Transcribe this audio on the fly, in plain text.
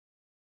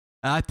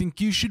I think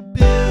you should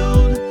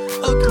build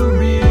a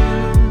career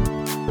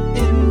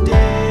in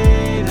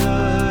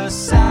data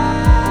science.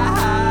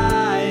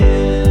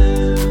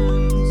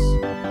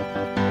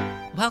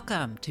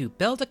 Welcome to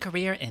Build a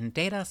Career in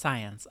Data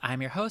Science.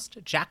 I'm your host,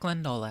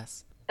 Jacqueline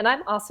Nolis. And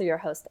I'm also your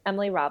host,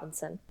 Emily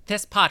Robinson.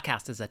 This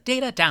podcast is a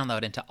data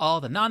download into all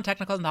the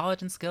non-technical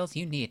knowledge and skills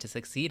you need to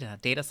succeed in a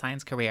data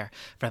science career.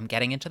 From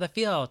getting into the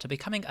field to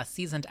becoming a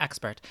seasoned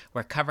expert,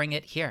 we're covering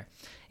it here.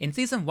 In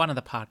season 1 of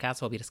the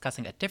podcast, we'll be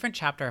discussing a different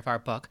chapter of our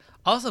book,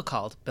 also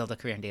called Build a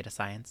Career in Data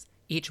Science,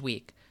 each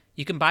week.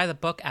 You can buy the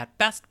book at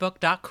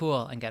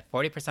bestbook.cool and get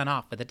 40%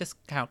 off with the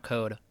discount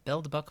code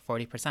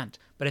BUILDBOOK40%.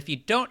 But if you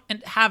don't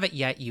have it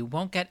yet, you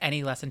won't get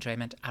any less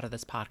enjoyment out of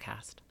this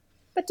podcast.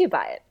 But do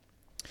buy it.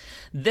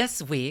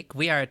 This week,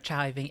 we are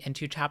diving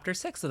into chapter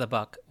 6 of the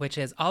book, which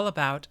is all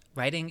about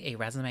writing a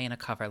resume and a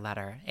cover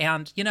letter.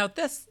 And, you know,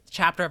 this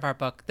chapter of our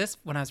book,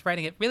 when I was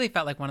writing it, really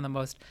felt like one of the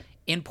most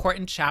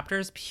important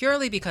chapters,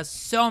 purely because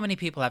so many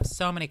people have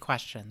so many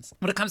questions.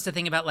 When it comes to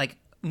thinking about, like,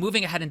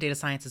 moving ahead in data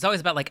science, it's always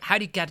about, like, how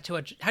do you get to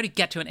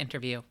an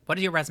interview? What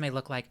does your resume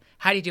look like?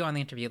 How do you do on the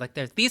interview? Like,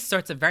 there's these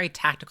sorts of very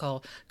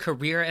tactical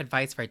career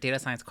advice for data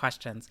science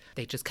questions.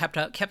 They just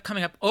kept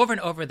coming up over and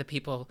over, the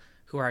people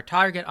who are our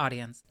target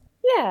audience.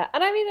 Yeah,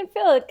 and I mean, I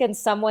feel like in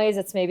some ways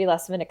it's maybe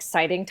less of an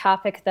exciting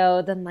topic,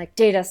 though, than like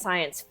data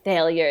science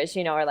failures,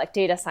 or like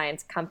data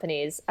science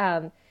companies.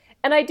 And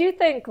I do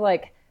think,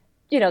 like,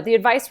 the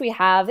advice we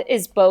have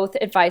is both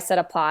advice that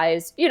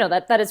applies,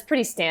 that is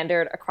pretty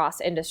standard across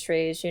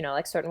industries,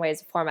 like certain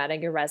ways of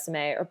formatting your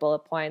resume or bullet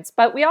points.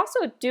 But we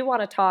also do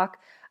want to talk,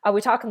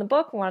 we talk in the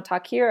book, we want to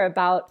talk here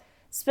about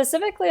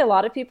specifically a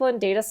lot of people in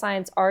data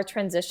science are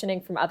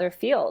transitioning from other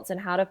fields and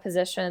how to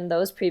position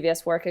those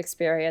previous work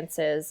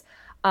experiences.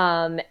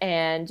 And,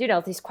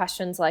 these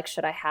questions like,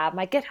 should I have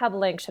my GitHub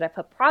link? Should I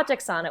put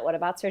projects on it? What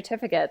about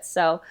certificates?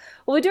 So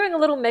we'll be doing a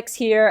little mix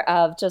here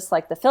of just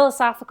like the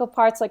philosophical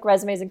parts, like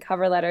resumes and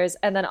cover letters,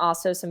 and then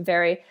also some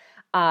very,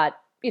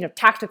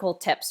 tactical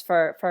tips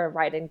for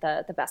writing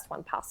the best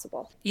one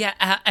possible. Yeah,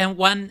 and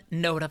one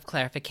note of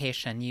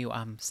clarification, you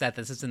said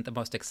this isn't the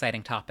most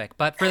exciting topic,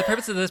 but for the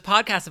purpose of this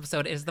podcast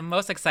episode, it is the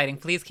most exciting.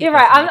 Please keep You're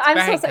right.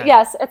 I'm so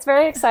yes, it's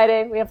very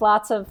exciting. We have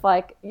lots of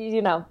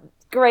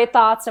great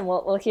thoughts, and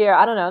we'll hear,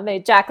 I don't know,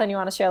 maybe Jacqueline, you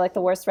want to share like the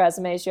worst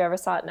resumes you ever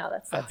saw? No,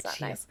 that's not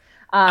nice.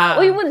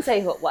 Well, you wouldn't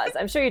say who it was.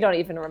 I'm sure you don't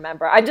even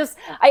remember. I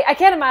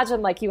can't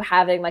imagine like you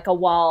having like a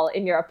wall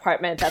in your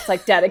apartment that's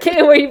like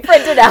dedicated where you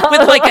print it out.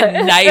 With like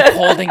a knife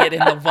holding it in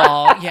the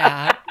wall.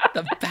 Yeah,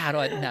 the bad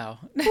one, no.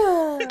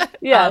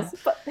 Yes.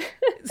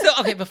 So,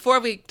 okay, before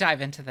we dive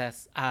into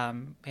this,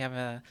 we have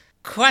a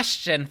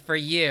question for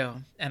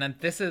you. And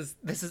this is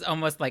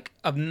almost like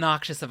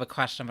obnoxious of a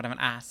question, but I'm going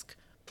to ask.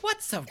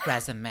 What's a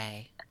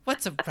resume?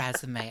 What's a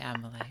resume,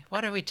 Emily?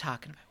 What are we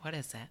talking about? What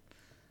is it?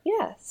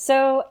 Yeah,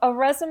 so a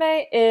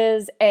resume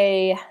is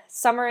a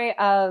summary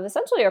of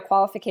essentially your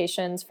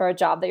qualifications for a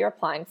job that you're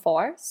applying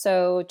for.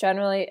 So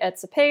generally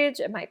it's a page.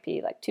 It might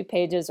be like 2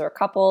 pages or a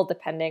couple,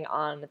 depending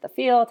on the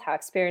field, how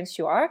experienced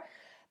you are.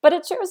 But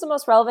it shares the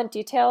most relevant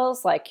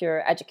details like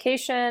your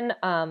education,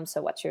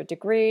 so what's your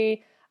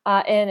degree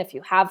in, if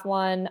you have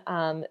one,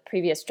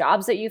 previous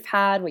jobs that you've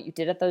had, what you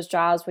did at those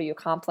jobs, what you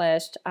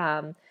accomplished.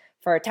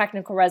 For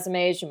technical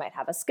resumes, you might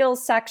have a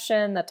skills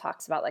section that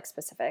talks about like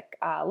specific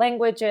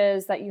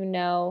languages that you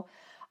know.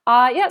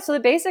 So the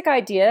basic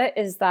idea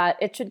is that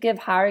it should give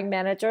hiring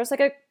managers like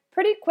a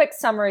pretty quick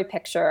summary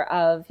picture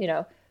of,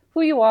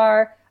 who you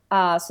are.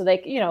 So they,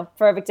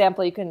 for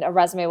example, a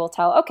resume will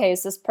tell, okay,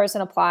 is this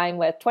person applying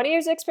with 20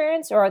 years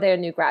experience or are they a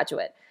new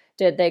graduate?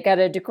 Did they get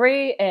a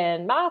degree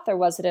in math or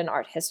was it in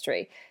art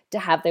history?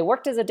 Have they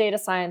worked as a data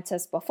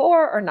scientist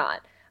before or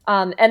not?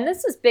 And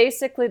this is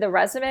basically the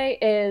resume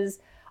is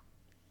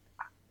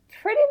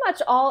pretty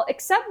much all,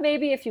 except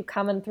maybe if you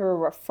come in through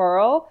a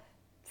referral,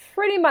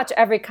 pretty much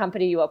every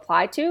company you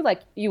apply to,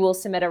 like you will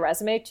submit a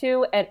resume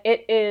to, and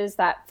it is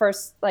that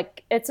first,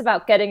 like it's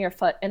about getting your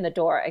foot in the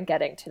door and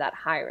getting to that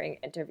hiring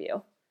interview.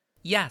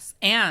 Yes,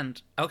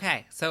 and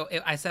okay, so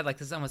I said like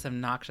this is almost an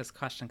obnoxious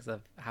question because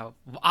of how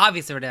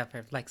obvious it is,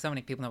 like so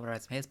many people know what a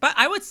resume is, but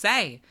I would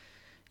say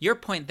your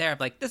point there of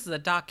like this is a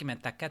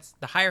document that gets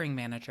the hiring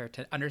manager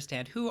to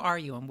understand who are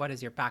you and what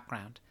is your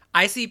background.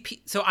 I see,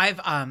 so I've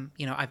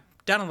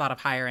done a lot of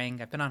hiring.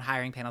 I've been on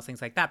hiring panels,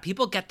 things like that.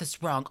 People get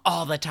this wrong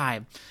all the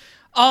time.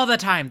 All the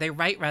time. They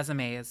write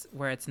resumes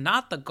where it's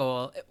not the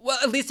goal. Well,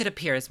 at least it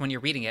appears when you're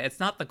reading it.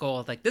 It's not the goal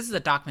of like, this is a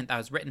document that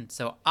was written.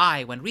 So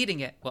I, when reading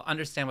it, will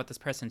understand what this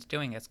person's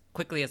doing as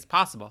quickly as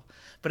possible.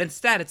 But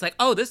instead, it's like,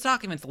 oh, this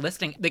document's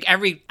listing like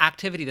every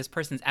activity this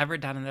person's ever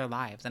done in their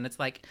lives. And it's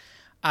like,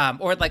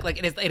 or like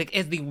it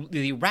is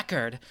the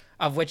record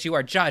of which you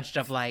are judged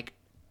of like,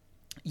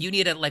 you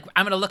need to like,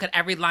 I'm going to look at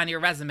every line of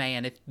your resume,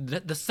 and if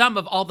the sum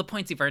of all the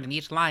points you've earned in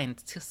each line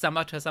to sum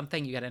up to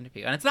something, you get an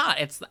interview. And it's not.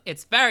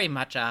 It's very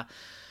much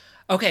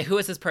okay, who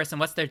is this person?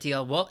 What's their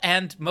deal? Well,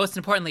 and most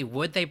importantly,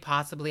 would they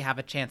possibly have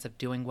a chance of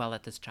doing well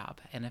at this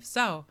job? And if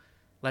so,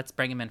 let's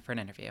bring them in for an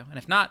interview. And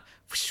if not,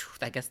 whoosh,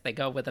 I guess they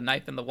go with a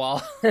knife in the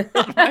wall.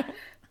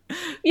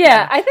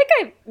 Yeah, I think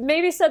I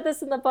maybe said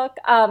this in the book,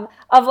 of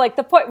like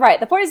the point, right?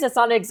 The point is it's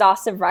not an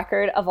exhaustive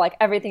record of like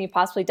everything you've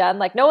possibly done.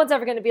 Like no one's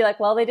ever going to be like,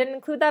 well, they didn't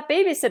include that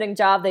babysitting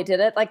job. They did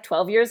it like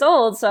 12 years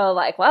old. So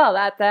like, well,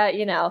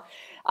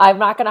 I'm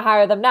not going to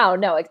hire them now.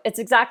 No, it's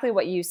exactly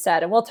what you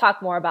said. And we'll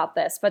talk more about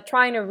this, but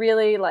trying to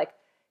really like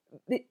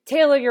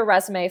tailor your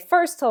resume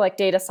first to like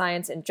data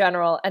science in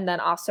general, and then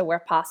also where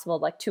possible,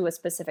 like to a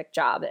specific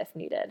job if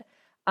needed.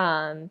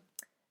 Um,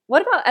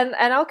 what about,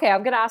 and okay,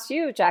 I'm going to ask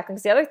you, Jacqueline,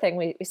 because the other thing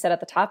we said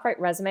at the top, right,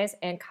 resumes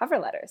and cover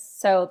letters.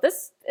 So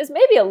this is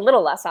maybe a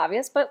little less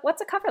obvious, but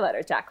what's a cover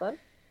letter, Jacqueline?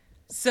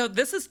 So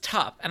this is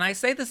tough, and I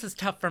say this is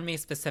tough for me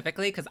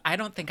specifically because I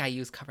don't think I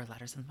use cover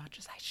letters as much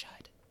as I should.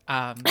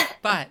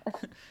 But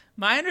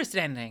my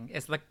understanding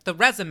is like the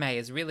resume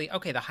is really,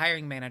 okay, the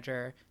hiring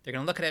manager, they're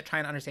going to look at it, try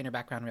and understand your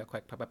background real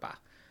quick, blah, blah, blah.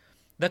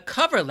 The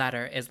cover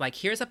letter is like,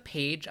 here's a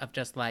page of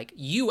just like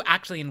you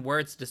actually in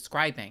words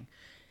describing,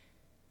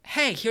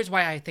 hey, here's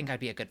why I think I'd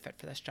be a good fit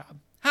for this job.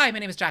 Hi, my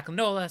name is Jacqueline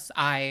Nolis.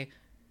 I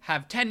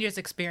have 10 years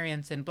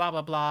experience in blah,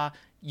 blah, blah.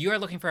 You're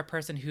looking for a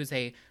person who's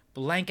a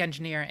blank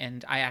engineer,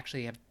 and I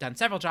actually have done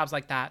several jobs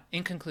like that.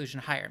 In conclusion,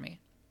 hire me.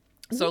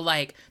 So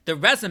like the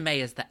resume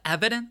is the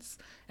evidence,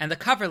 and the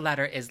cover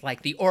letter is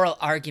like the oral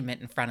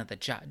argument in front of the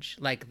judge.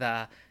 Like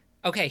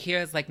okay,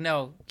 here's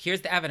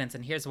the evidence,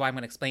 and here's why I'm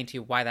going to explain to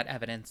you why that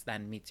evidence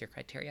then meets your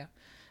criteria.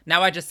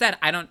 Now, I just said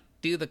I don't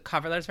do the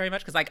cover letters very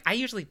much because like I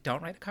usually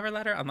don't write a cover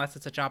letter unless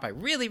it's a job I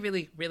really,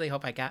 really, really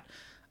hope I get.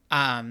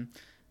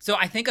 So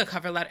I think a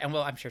cover letter, and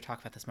we'll, I'm sure,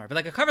 talk about this more, but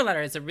like a cover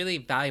letter is a really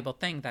valuable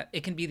thing that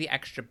it can be the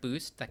extra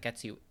boost that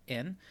gets you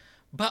in.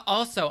 But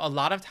also a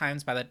lot of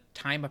times by the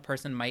time a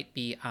person might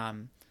be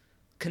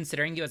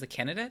considering you as a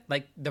candidate,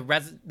 like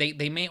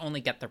they may only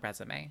get the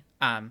resume.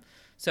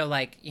 So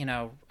like,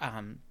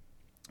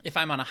 if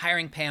I'm on a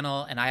hiring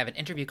panel and I have an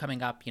interview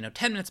coming up,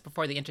 10 minutes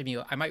before the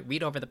interview, I might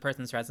read over the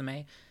person's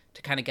resume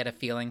to kind of get a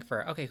feeling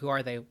for, okay, who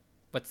are they?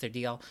 What's their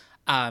deal?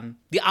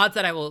 The odds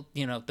that I will,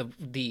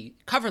 the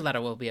cover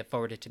letter will be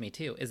forwarded to me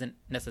too isn't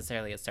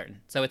necessarily as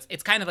certain. So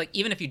it's kind of like,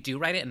 even if you do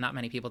write it, and not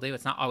many people do,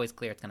 it's not always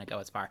clear it's going to go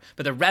as far.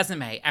 But the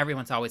resume,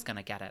 everyone's always going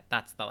to get it.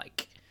 That's the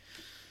like.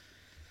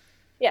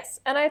 Yes,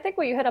 and I think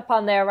what you hit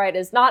upon there, right,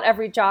 is not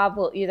every job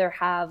will either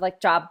have like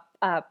job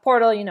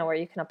portal, where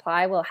you can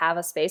apply, will have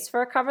a space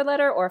for a cover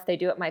letter, or if they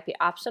do, it might be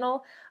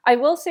optional. I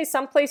will say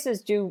some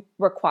places do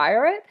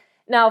require it.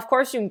 Now, of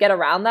course, you can get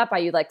around that by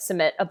you like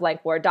submit a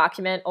blank Word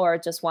document or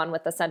just one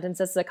with the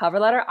sentences as a cover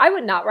letter. I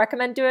would not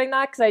recommend doing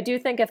that because I do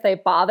think if they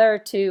bother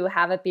to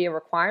have it be a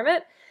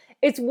requirement,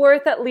 it's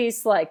worth at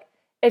least like,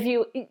 if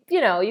you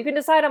can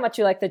decide how much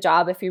you like the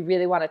job if you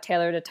really want to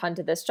tailor it a ton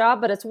to this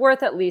job, but it's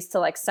worth at least to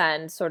like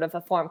send sort of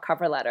a form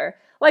cover letter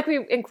like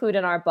we include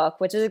in our book,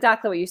 which is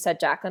exactly what you said,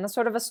 Jacqueline. It's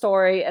sort of a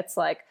story. It's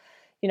like,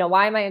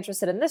 why am I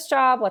interested in this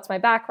job? What's my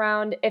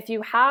background? If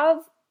you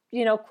have,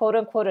 quote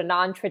unquote, a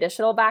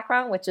non-traditional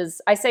background, which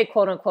is, I say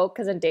quote unquote,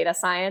 because in data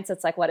science,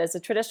 it's like, what is a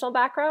traditional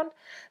background?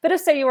 But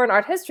if say you were an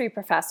art history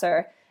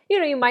professor,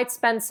 you might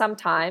spend some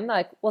time,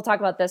 like we'll talk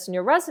about this in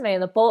your resume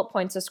and the bullet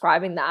points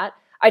describing that.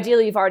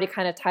 Ideally, you've already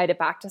kind of tied it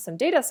back to some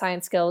data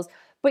science skills,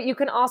 but you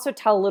can also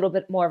tell a little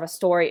bit more of a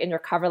story in your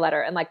cover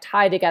letter and like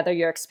tie together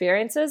your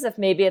experiences if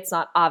maybe it's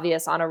not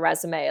obvious on a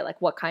resume, like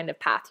what kind of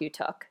path you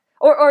took.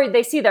 Or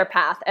they see their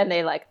path and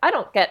they like, I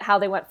don't get how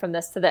they went from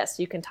this to this.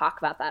 You can talk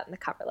about that in the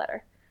cover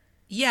letter.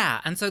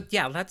 Yeah, and so,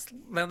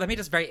 let me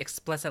just very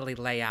explicitly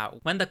lay out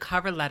when the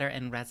cover letter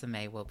and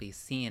resume will be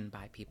seen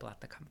by people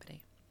at the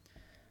company.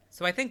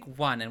 So I think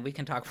one, and we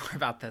can talk more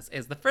about this,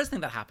 is the first thing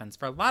that happens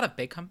for a lot of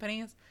big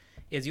companies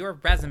is your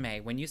resume,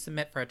 when you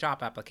submit for a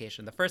job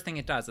application, the first thing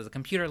it does is a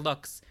computer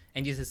looks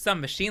and uses some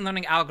machine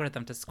learning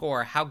algorithm to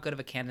score how good of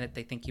a candidate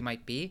they think you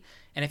might be.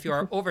 And if you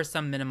are over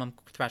some minimum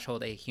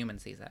threshold, a human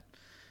sees it.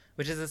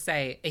 Which is to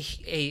say,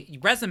 a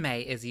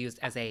resume is used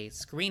as a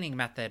screening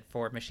method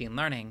for machine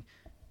learning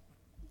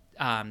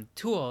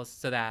tools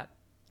so that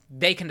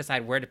they can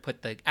decide where to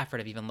put the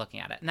effort of even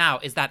looking at it. Now,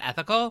 is that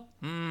ethical?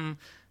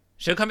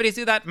 Should companies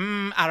do that?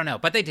 I don't know,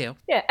 but they do.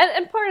 Yeah,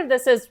 and part of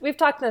this is, we've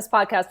talked in this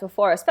podcast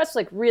before,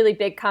 especially like really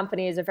big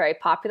companies or very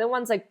popular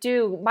ones,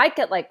 might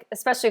get like,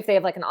 especially if they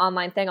have like an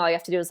online thing, all you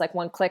have to do is like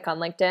one click on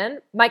LinkedIn,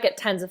 might get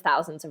tens of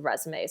thousands of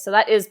resumes. So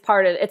that is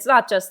part of, it's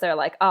not just they're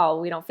like,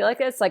 oh, we don't feel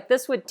like it. It's like,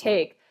 this would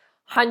take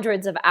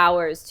hundreds of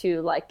hours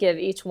to like give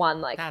each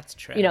one like, that's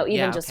true.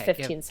 Even just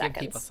 15 seconds.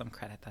 Give people some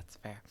credit, that's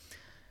fair.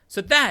 So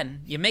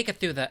then you make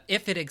it through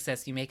if it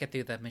exists, you make it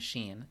through the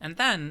machine. And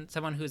then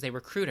someone who's a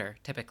recruiter,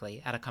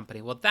 typically at a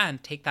company, will then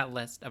take that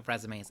list of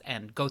resumes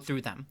and go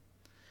through them.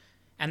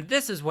 And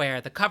this is where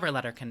the cover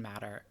letter can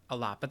matter a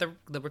lot. But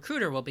the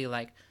recruiter will be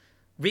like,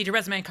 read your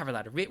resume and cover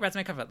letter, read resume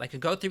and cover letter. Like,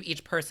 go through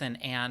each person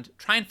and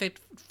try and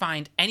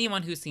find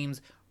anyone who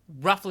seems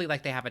roughly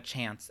like they have a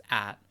chance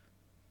at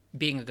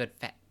being a good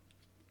fit.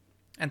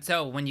 And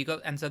so when you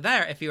go, and so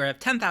there, if you have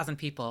 10,000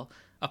 people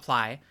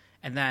apply,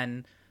 and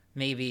then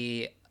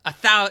maybe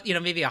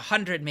 1,000, maybe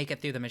 100 make it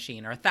through the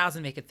machine, or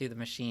 1,000 make it through the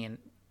machine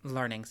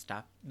learning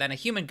stuff, then a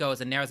human goes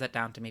and narrows that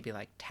down to maybe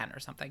like 10 or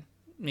something,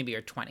 maybe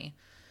or 20.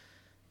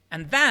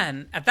 And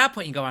then at that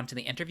point, you go on to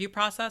the interview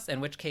process, in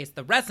which case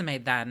the resume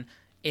then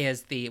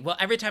is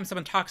every time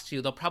someone talks to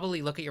you, they'll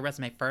probably look at your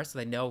resume first so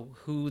they know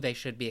who they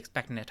should be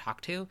expecting to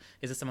talk to.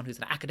 Is it someone who's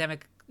an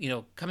academic,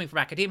 coming from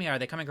academia? Are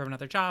they coming from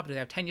another job? Do they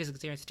have 10 years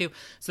experience too?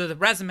 So the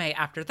resume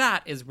after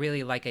that is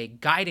really like a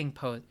guiding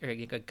post or a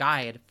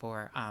guide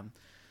for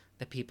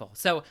the people.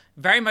 So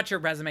very much your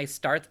resume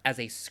starts as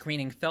a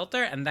screening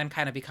filter and then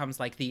kind of becomes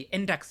like the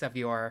index of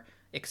your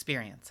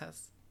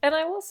experiences. And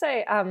I will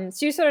say,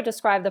 so you sort of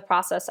described the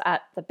process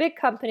at the big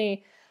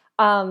company,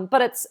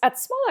 but it's at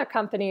smaller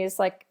companies,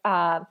 like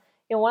one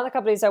of the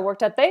companies I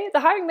worked at, the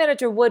hiring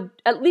manager would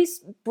at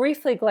least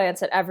briefly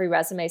glance at every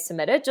resume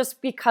submitted,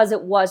 just because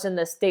it was in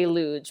this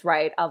deluge,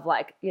 right, of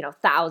like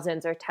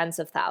thousands or tens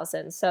of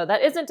thousands. So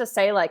that isn't to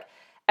say like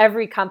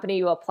every company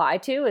you apply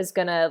to is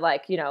gonna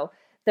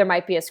there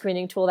might be a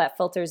screening tool that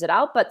filters it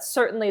out, but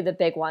certainly the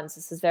big ones,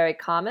 this is very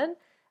common.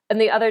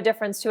 And the other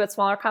difference too at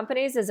smaller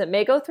companies is it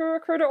may go through a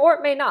recruiter or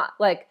it may not.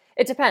 Like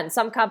it depends.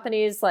 Some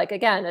companies, like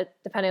again,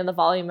 depending on the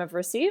volume of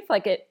receive,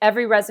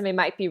 every resume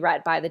might be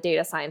read by the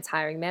data science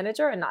hiring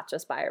manager and not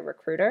just by a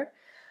recruiter.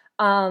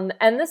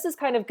 And this is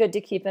kind of good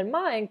to keep in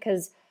mind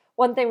because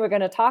one thing we're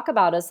going to talk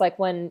about is like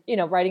when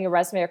writing a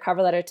resume or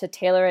cover letter to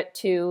tailor it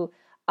to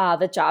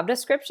the job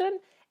description.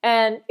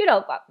 And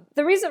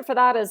the reason for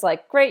that is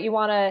like great, you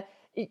want to.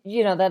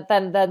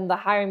 Then the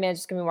hiring manager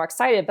is going to be more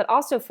excited. But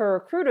also for a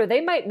recruiter,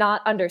 they might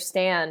not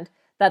understand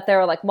that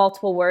there are like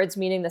multiple words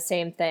meaning the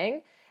same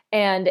thing.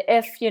 And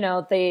if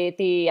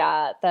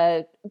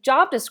the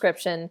job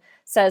description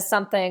says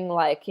something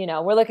like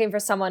we're looking for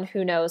someone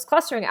who knows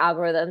clustering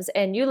algorithms,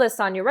 and you list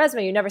on your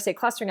resume you never say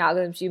clustering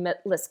algorithms, you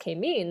list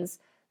k-means,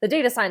 the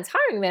data science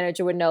hiring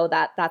manager would know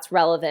that that's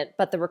relevant,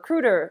 but the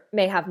recruiter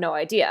may have no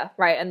idea,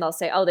 right? And they'll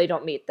say, oh, they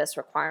don't meet this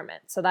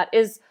requirement. So that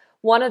is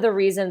one of the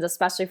reasons,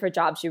 especially for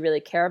jobs you really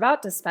care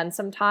about, to spend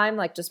some time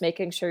like just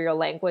making sure your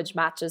language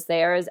matches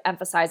theirs,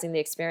 emphasizing the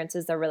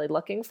experiences they're really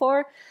looking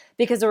for,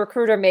 because a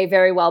recruiter may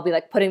very well be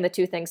like putting the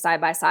two things side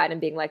by side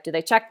and being like, do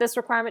they check this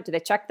requirement? Do they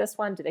check this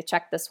one? Do they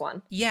check this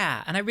one?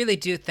 Yeah, and I really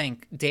do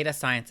think data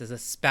science is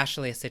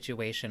especially a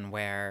situation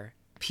where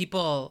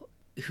people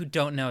who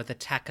don't know the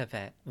tech of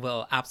it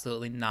will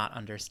absolutely not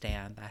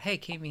understand that, hey,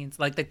 k-means,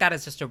 like that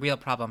is just a real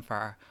problem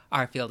for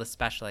our field,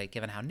 especially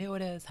given how new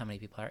it is, how many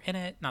people are in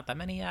it, not that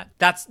many yet.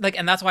 That's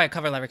why a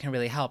cover letter can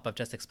really help of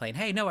just explain,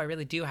 hey, no, I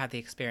really do have the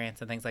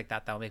experience and things like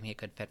that. That'll make me a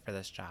good fit for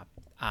this job.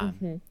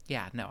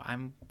 Yeah, no,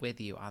 I'm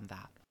with you on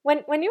that.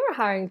 When you were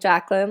hiring,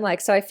 Jacqueline,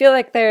 so I feel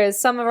like there's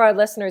some of our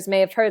listeners may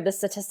have heard the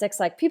statistics,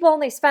 like people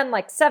only spend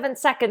 7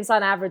 seconds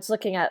on average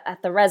looking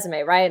at the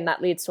resume, right? And that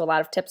leads to a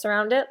lot of tips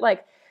around it.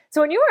 So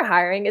when you were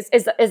hiring, is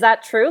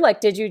that true?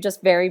 Did you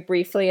just very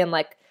briefly and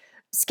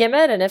skim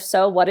it? And if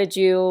so, what did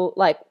you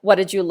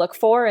look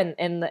for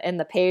in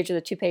the page or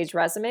the 2-page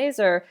resumes,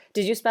 or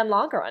did you spend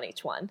longer on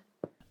each one?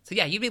 So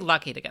yeah, you'd be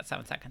lucky to get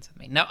 7 seconds with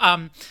me.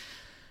 No,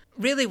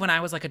 really, when I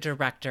was a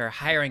director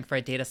hiring for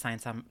a data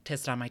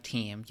scientist on my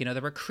team,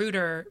 the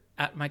recruiter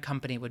at my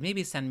company would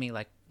maybe send me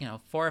 4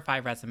 or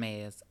 5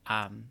 resumes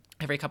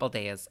every couple of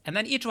days, and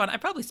then each one I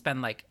probably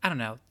spend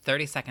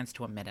 30 seconds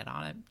to a minute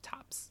on it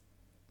tops.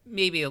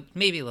 Maybe a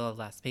little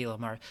less, maybe a little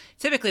more.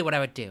 Typically what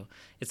I would do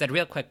is I'd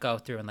real quick go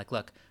through and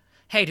look,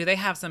 hey, do they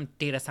have some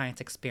data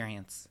science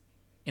experience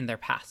in their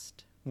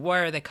past?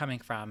 Where are they coming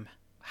from?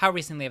 How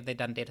recently have they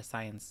done data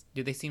science?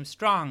 Do they seem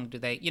strong? Do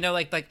they,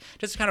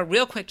 just kind of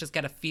real quick, just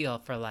get a feel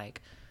for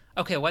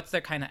okay, what's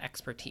their kind of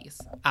expertise?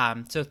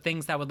 So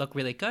things that would look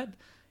really good.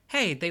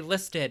 Hey, they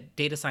listed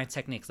data science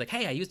techniques.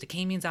 Hey, I used a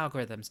k-means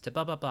algorithms to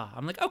blah, blah, blah.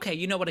 I'm okay,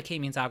 you know what a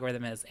k-means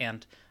algorithm is.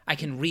 And I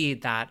can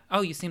read that,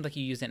 oh, you seem like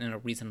you use it in a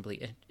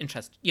reasonably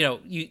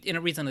in a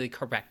reasonably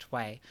correct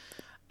way.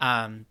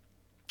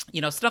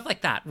 Stuff like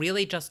that.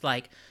 Really just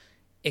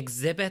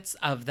exhibits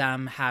of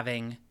them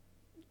having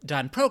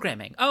done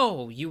programming.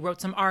 Oh, you wrote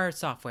some R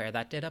software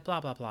that did a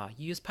blah, blah, blah.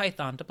 You use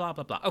Python to blah,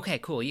 blah, blah. Okay,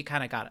 cool. You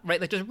kind of got it,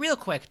 right? Just real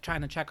quick,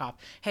 trying to check off,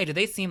 hey, do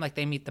they seem like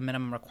they meet the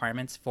minimum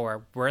requirements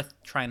for worth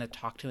trying to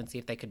talk to and see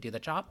if they could do the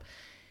job?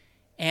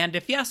 And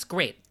if yes,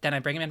 great. Then I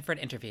bring them in for an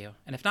interview.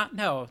 And if not,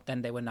 no,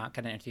 then they would not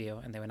get an interview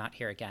and they would not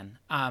hear again.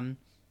 And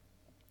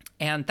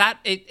that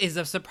is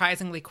a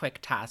surprisingly quick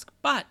task,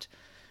 but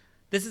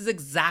this is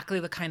exactly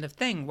the kind of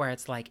thing where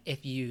it's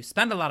if you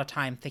spend a lot of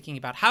time thinking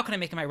about how can I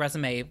make my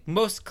resume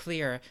most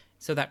clear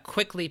so that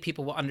quickly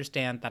people will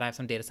understand that I have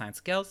some data science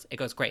skills, it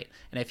goes great.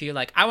 And if you're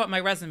I want my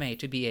resume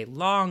to be a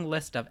long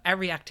list of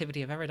every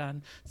activity I've ever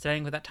done,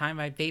 starting with that time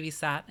I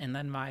babysat and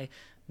then my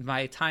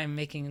time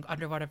making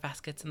underwater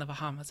baskets in the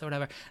Bahamas or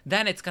whatever,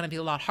 then it's going to be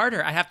a lot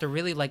harder. I have to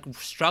really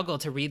struggle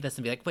to read this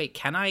and be wait,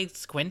 can I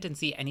squint and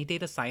see any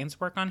data science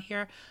work on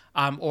here?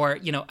 Or,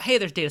 hey,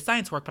 there's data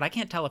science work, but I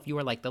can't tell if you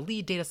were the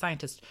lead data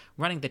scientist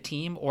running the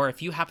team or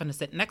if you happen to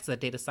sit next to the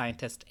data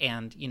scientist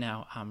and,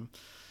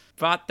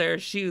 bought their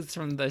shoes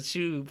from the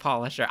shoe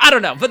polisher. I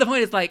don't know. But the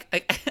point is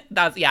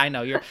that's, yeah, I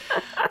know your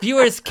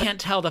viewers can't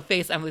tell the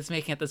face Emily's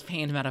making at this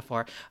pained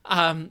metaphor.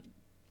 But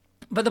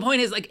the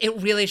point is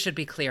it really should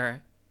be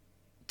clear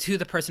to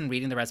the person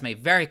reading the resume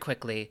very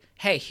quickly,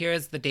 hey,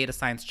 here's the data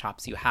science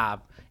chops you have.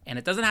 And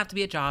it doesn't have to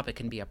be a job. It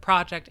can be a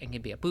project. It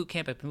can be a boot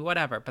camp. It can be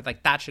whatever. But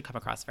like that should come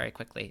across very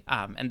quickly.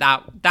 And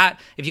that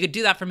if you could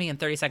do that for me in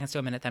 30 seconds to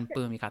a minute, then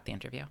boom, you got the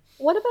interview.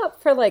 What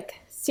about for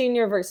like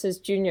senior versus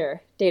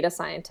junior data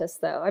scientists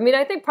though? I mean,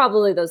 I think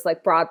probably those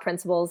like broad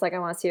principles, like I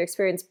want to see your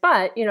experience,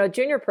 but a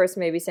junior person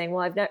may be saying,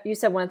 well, you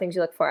said one of the things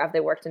you look for, have they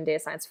worked in data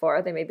science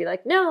for? They may be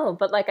like, no,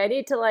 but like I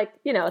need to like,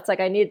 it's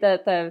like I need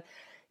the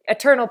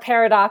eternal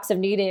paradox of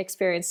needing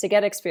experience to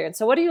get experience.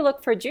 So what do you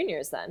look for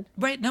juniors then?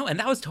 Right. No, and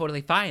that was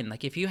totally fine.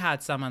 Like if you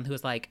had someone who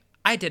was like,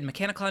 I did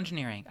mechanical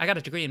engineering. I got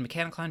a degree in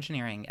mechanical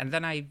engineering. And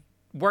then I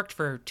worked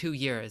for 2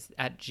 years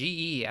at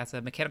GE as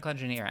a mechanical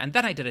engineer. And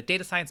then I did a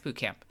data science boot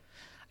camp.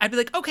 I'd be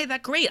like, okay,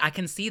 that's great. I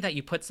can see that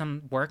you put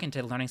some work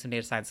into learning some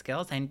data science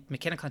skills, and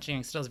mechanical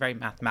engineering still is very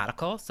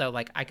mathematical. So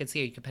like I could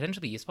see you could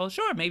potentially be useful.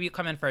 Sure, maybe you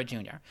come in for a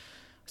junior.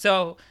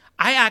 So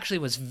I actually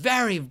was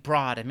very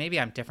broad, and maybe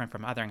I'm different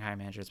from other hiring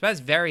managers, but I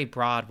was very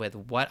broad with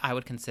what I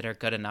would consider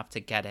good enough to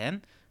get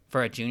in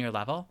for a junior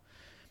level.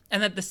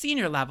 And at the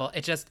senior level,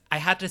 I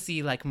had to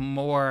see like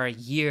more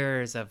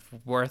years of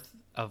worth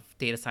of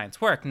data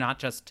science work, not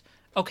just,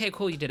 okay,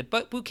 cool, you did a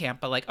boot camp,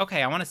 but like,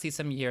 okay, I want to see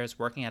some years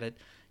working at it,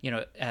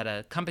 at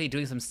a company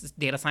doing some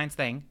data science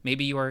thing.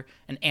 Maybe you were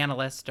an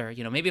analyst or,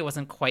 maybe it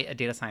wasn't quite a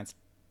data science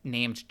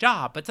named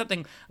job, but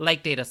something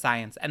like data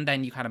science. And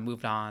then you kind of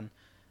moved on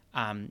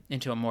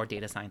into a more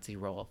data sciencey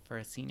role for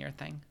a senior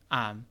thing.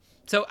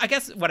 So I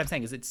guess what I'm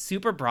saying is it's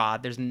super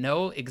broad. There's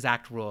no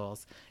exact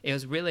rules. It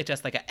was really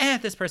just like,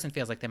 this person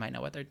feels like they might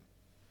know what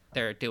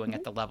they're doing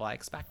at the level I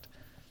expect.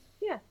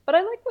 Yeah, but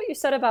I like what you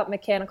said about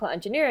mechanical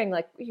engineering.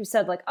 Like you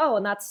said, like, oh,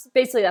 and that's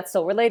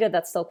still related.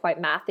 That's still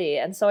quite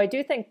mathy. And so I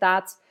do think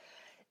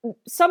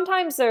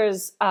sometimes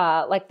there's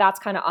that's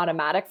kind of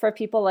automatic for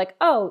people like,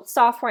 oh,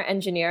 software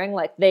engineering,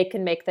 like they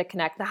can make the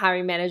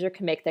hiring manager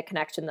can make the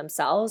connection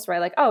themselves, right?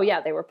 Like, oh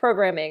yeah, they were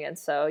programming. And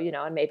so,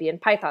 and maybe in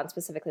Python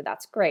specifically,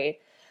 that's great.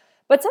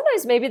 But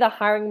sometimes maybe the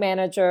hiring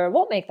manager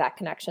won't make that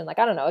connection. Like,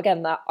 I don't know,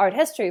 again, the art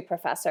history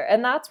professor.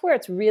 And that's where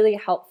it's really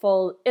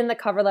helpful in the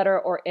cover letter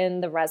or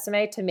in the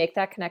resume to make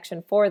that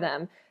connection for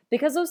them.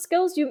 Because those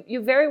skills,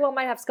 you very well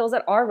might have skills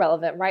that are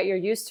relevant, right? You're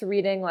used to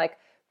reading like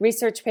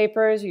research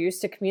papers, you're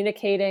used to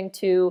communicating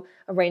to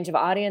a range of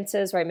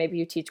audiences, right? Maybe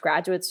you teach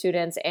graduate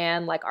students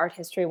and like art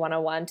history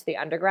 101 to the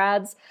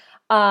undergrads.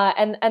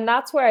 And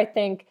that's where I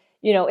think,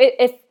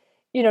 if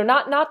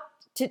not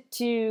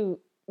to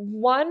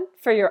one,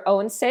 for your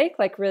own sake,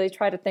 like really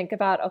try to think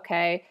about,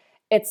 okay,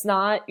 it's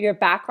not your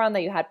background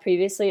that you had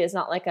previously is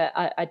not like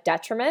a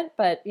detriment,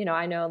 but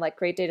I know like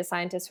great data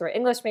scientists who are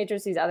English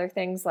majors, these other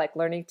things like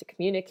learning to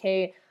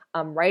communicate,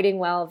 writing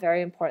well,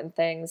 very important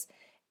things,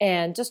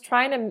 and just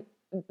trying to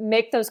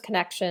make those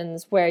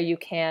connections where you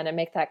can and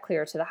make that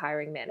clear to the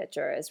hiring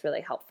manager is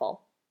really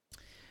helpful.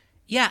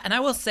 Yeah, and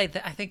I will say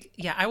that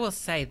I will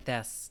say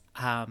this.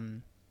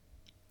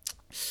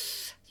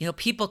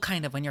 People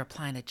kind of, when you're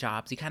applying to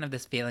jobs, you kind of have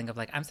this feeling of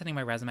like, I'm sending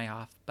my resume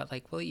off, but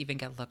like, will it even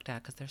get looked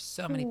at? Because there's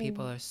so many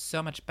people who are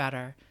so much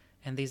better.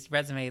 And these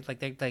resumes,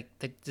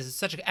 this is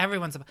such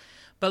everyone's,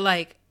 but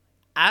like,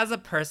 as a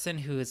person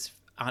who's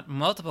on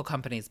multiple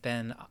companies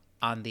been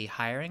on the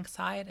hiring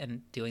side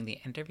and doing the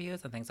interviews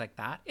and things like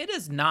that, it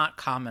is not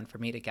common for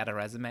me to get a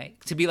resume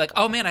to be like,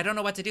 oh man, I don't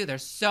know what to do.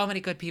 There's so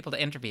many good people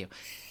to interview.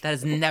 That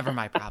is never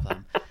my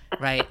problem,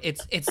 right?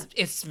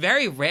 It's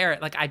very rare.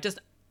 Like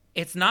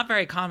it's not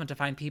very common to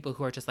find people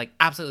who are just like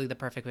absolutely the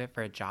perfect fit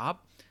for a job.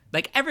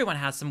 Like everyone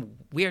has some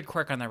weird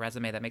quirk on their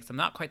resume that makes them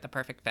not quite the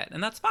perfect fit,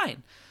 and that's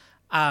fine.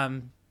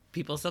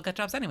 People still get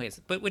jobs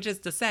anyways, but which is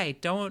to say,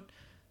 don't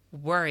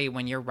worry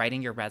when you're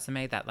writing your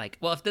resume that like,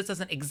 well, if this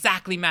doesn't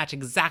exactly match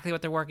exactly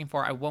what they're working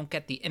for, I won't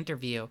get the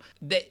interview.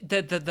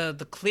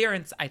 The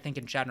clearance, I think,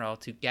 in general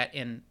to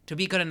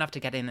be good enough to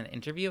get in an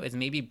interview is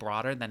maybe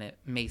broader than it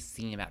may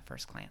seem at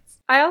first glance.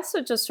 I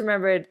also just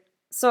remembered,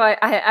 so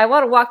I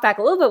want to walk back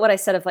a little bit what I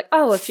said of like,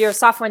 oh, if you're a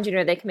software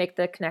engineer, they can make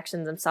the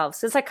connections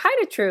themselves. It's like kind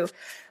of true.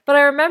 But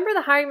I remember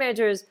the hiring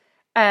managers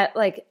at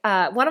like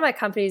one of my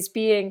companies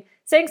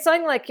saying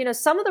something like,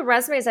 some of the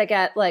resumes I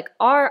get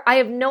I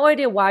have no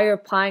idea why you're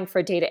applying for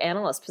a data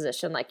analyst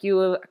position. Like you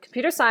have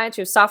computer science,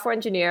 you're a software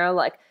engineer,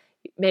 like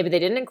maybe they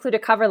didn't include a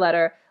cover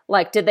letter.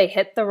 Like, did they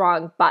hit the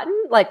wrong button?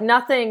 Like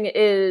nothing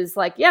is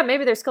like, yeah,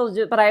 maybe they're skilled to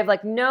do it, but I have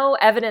like no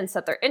evidence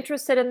that they're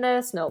interested in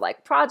this, no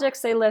like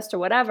projects they list or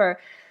whatever.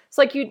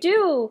 So like you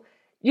do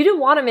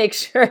want to make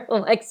sure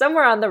like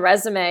somewhere on the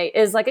resume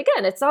is like,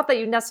 again, it's not that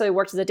you necessarily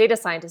worked as a data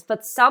scientist,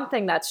 but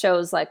something that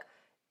shows like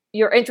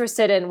you're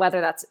interested in,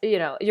 whether that's,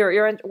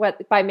 you're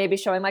by maybe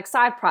showing like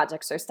side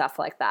projects or stuff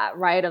like that,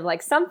 right? Of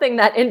like something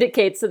that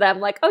indicates to them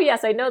like, oh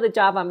yes, I know the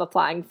job I'm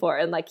applying for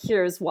and like,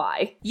 here's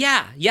why.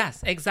 Yeah,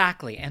 yes,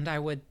 exactly. And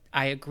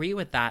I agree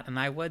with that. And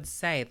I would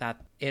say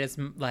that it is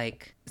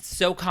like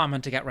so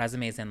common to get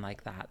resumes in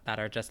like that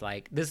are just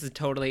like, this is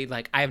totally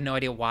like, I have no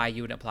idea why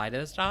you would apply to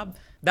this job.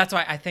 That's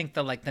why I think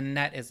the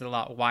net is a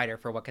lot wider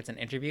for what gets an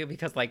interview,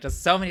 because like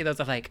just so many of those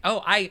are like,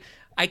 oh, I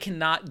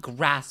cannot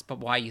grasp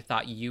why you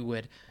thought you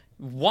would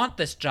want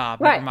this job.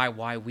 Right. Never mind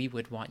why we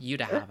would want you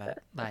to have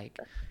it. Like,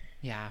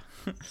 yeah.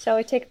 Shall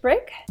we take a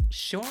break?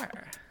 Sure.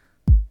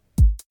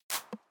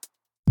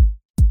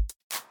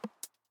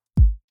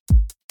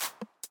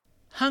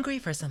 Hungry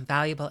for some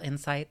valuable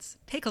insights?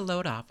 Take a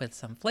load off with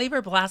some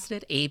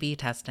flavor-blasted A/B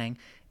testing.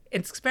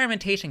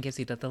 Experimentation gives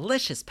you the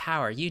delicious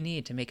power you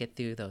need to make it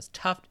through those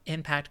tough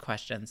impact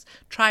questions.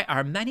 Try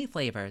our many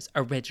flavors: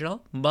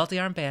 original,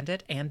 multi-arm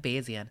bandit, and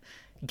Bayesian.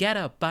 Get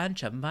a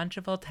bunch of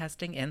Munchable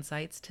testing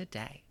insights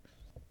today.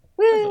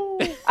 Woo!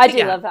 I do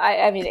Yeah. love that.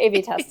 I mean,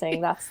 A/B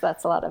testing. That's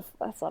a lot of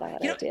what I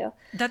do.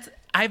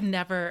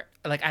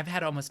 I've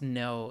had almost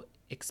no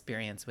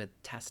experience with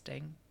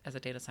testing as a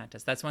data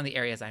scientist. That's one of the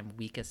areas I'm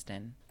weakest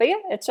in. But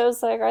yeah, it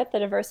shows like right the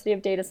diversity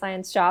of data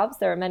science jobs.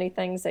 There are many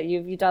things that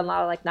you've done a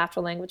lot of like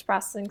natural language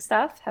processing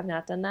stuff. Have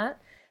not done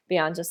that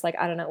beyond just like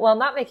I don't know. Well,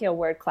 not making a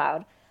word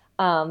cloud,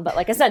 but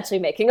like essentially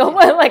making a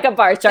like a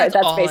bar chart.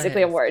 That's all it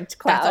basically a is. word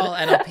cloud. That's all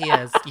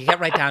NLP is. You get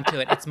right down to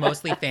it. It's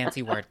mostly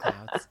fancy word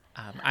clouds.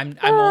 I'm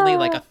only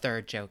like a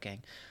third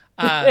joking.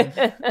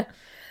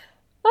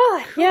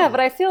 Oh, yeah, but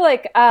I feel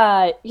like,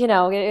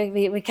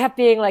 we kept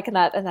being like in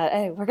that,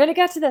 hey, we're going to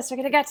get to this. We're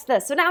going to get to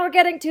this. So now we're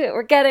getting to it.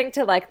 We're getting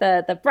to like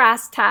the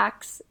brass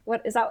tacks.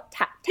 What is that?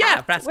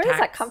 Yeah, brass Where does that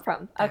tacks. come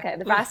from? Okay,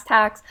 the brass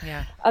tacks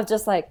Yeah. of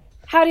just like,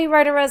 how do you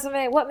write a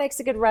resume? What makes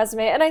a good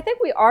resume? And I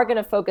think we are going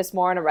to focus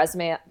more on a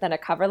resume than a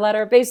cover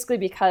letter, basically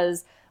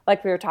because,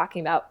 like we were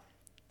talking about,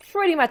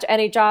 pretty much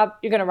any job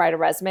you're going to write a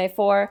resume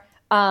for.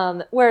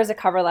 Whereas a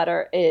cover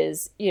letter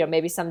is,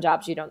 maybe some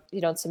jobs you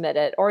don't submit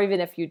it, or even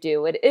if you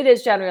do, it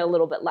is generally a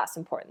little bit less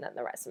important than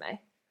the resume.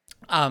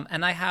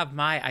 And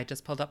I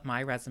just pulled up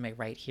my resume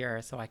right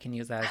here so I can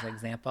use that as an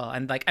example.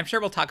 And like, I'm sure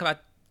we'll talk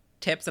about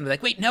tips and be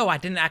like, wait, no, I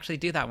didn't actually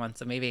do that one.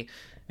 So maybe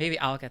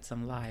I'll get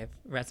some live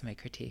resume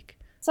critique.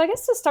 So I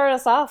guess to start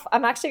us off,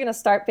 I'm actually going to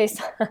start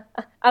based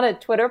on a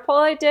Twitter poll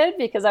I did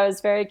because I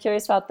was very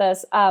curious about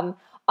this, on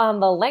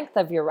the length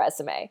of your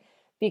resume.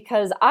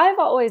 Because I've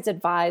always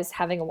advised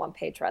having a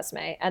one-page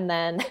resume. And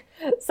then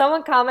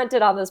someone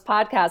commented on this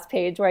podcast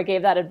page where I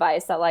gave that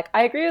advice that like,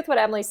 I agree with what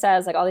Emily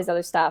says, like all these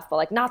other stuff, but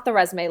like not the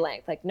resume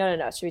length. Like, no,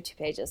 it should be 2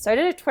 pages. So I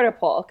did a Twitter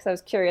poll because I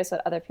was curious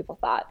what other people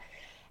thought.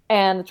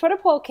 And the Twitter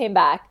poll came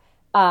back.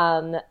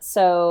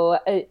 So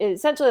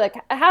essentially like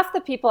half the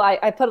people,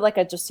 I put like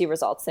a just see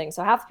results thing.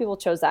 So half the people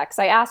chose that because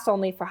I asked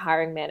only for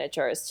hiring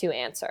managers to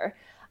answer.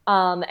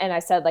 And I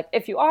said, like,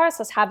 if you are,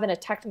 so have been a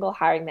technical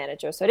hiring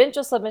manager. So I didn't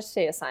just limit to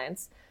data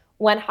science.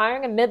 When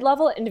hiring a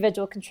mid-level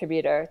individual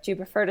contributor, do you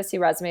prefer to see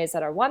resumes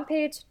that are 1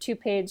 page, 2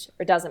 page,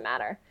 or doesn't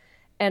matter?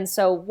 And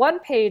so 1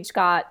 page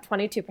got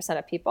 22%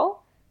 of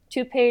people,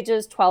 2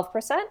 pages,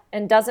 12%,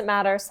 and doesn't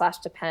matter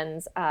 /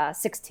 depends,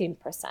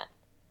 16%.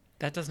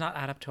 That does not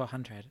add up to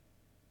 100.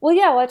 Well,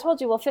 yeah, I told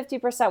you,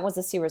 50% was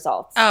the see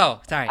results. Oh,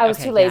 sorry. I was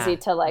Okay, too lazy yeah.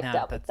 to like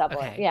No, double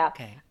okay, it. Yeah.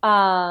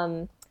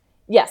 Okay.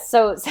 Yes.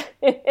 So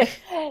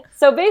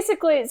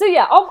basically,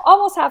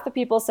 almost half the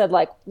people said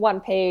like 1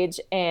 page,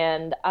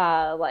 and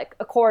like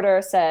a quarter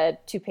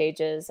said 2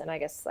 pages, and I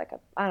guess like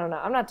I don't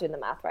know. I'm not doing the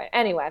math right.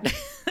 Anyway,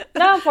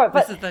 not important.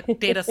 This is the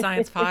data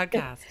science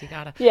podcast. You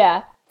gotta.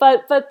 Yeah,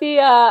 but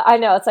the I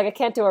know it's like I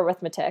can't do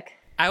arithmetic.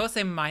 I will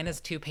say mine is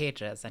 2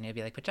 pages, and you'll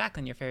be like, but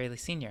Jacqueline, you're fairly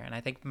senior, and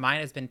I think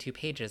mine has been 2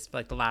 pages for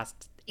like the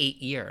last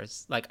 8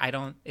 years. Like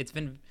it's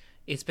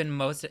been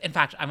most. In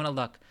fact, I'm gonna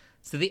look.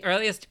 So the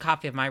earliest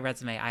copy of my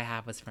resume I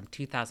have was from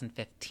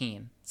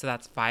 2015. So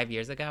that's 5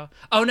 years ago.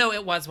 Oh, no,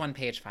 it was 1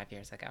 page 5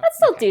 years ago. That's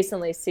still Okay.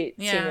 decently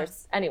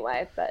seniors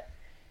anyway. But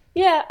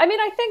yeah, I mean,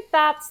 I think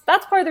that's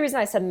part of the reason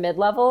I said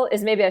mid-level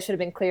is maybe I should have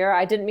been clearer.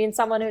 I didn't mean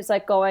someone who's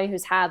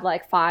had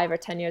like 5 or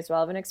 10 years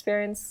relevant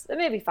experience,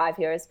 maybe 5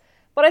 years.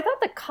 But I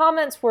thought the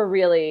comments were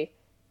really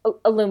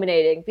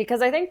illuminating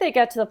because I think they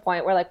get to the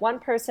point where like one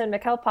person,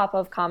 Mikhail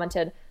Popov,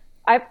 commented,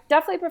 I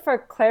definitely prefer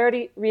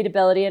clarity,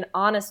 readability, and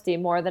honesty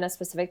more than a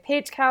specific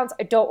page counts.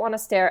 I don't want to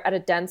stare at a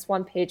dense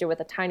 1-pager with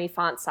a tiny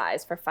font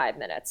size for 5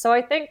 minutes. So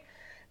I think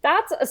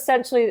that's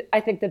essentially,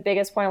 the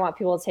biggest point I want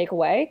people to take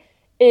away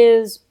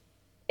is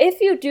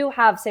if you do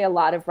have, say, a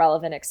lot of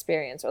relevant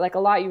experience or like a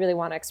lot you really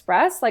want to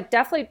express, like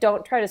definitely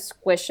don't try to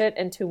squish it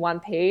into 1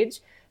 page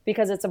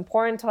because it's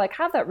important to like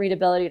have that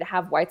readability, to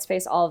have white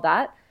space, all of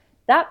that.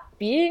 That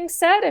being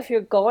said, if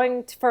you're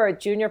going for a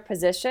junior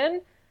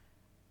position,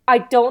 I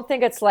don't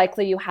think it's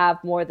likely you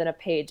have more than a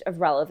page of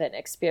relevant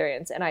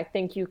experience. And I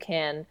think you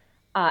can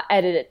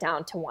edit it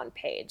down to 1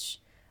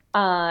 page.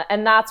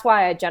 And that's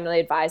why I generally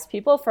advise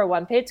people for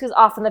 1 page because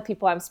often the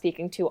people I'm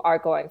speaking to are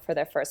going for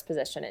their first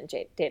position in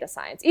data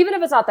science. Even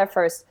if it's not their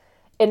first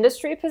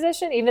industry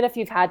position, even if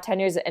you've had 10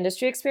 years of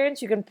industry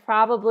experience, you can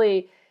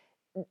probably,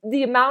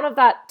 the amount of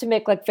that to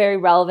make like very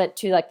relevant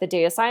to like the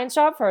data science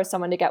job for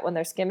someone to get when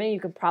they're skimming,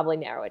 you can probably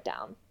narrow it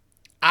down.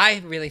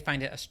 I really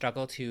find it a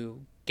struggle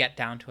to get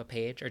down to a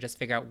page or just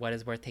figure out what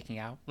is worth taking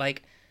out.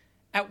 Like,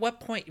 at what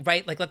point,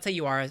 right? Like, let's say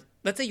you were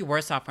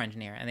a software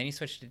engineer and then you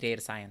switch to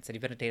data science and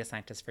you've been a data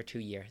scientist for 2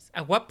 years.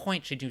 At what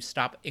point should you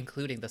stop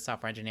including the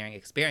software engineering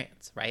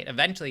experience, right?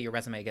 Eventually your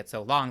resume gets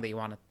so long that you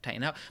want to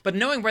tighten up. But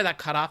knowing where that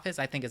cutoff is,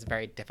 I think is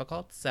very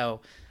difficult.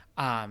 So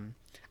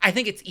I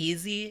think it's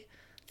easy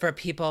for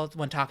people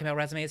when talking about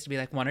resumes to be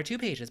like 1 or 2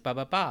 pages, blah,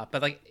 blah, blah.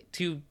 But like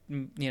to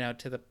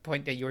the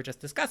point that you were just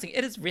discussing,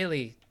 it is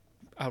really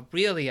a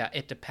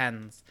it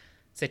depends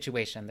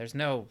situation. There's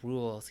no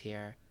rules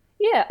here.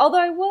 Yeah, although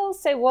I will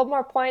say one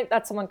more point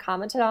that someone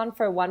commented on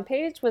for one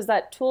page was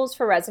that tools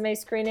for resume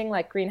screening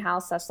like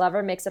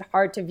Greenhouse/Lever makes it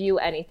hard to view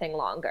anything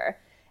longer.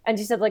 And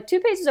she said like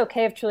 2 pages is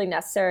okay if truly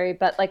necessary,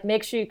 but like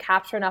make sure you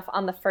capture enough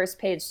on the first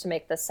page to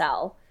make the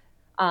sell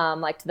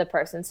like to the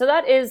person. So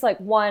that is like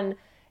one,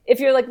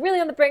 if you're like really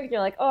on the brink and you're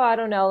like, oh, I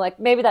don't know,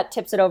 like maybe that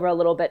tips it over a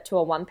little bit to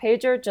a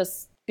 1-pager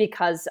just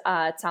because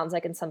it sounds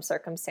like in some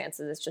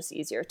circumstances it's just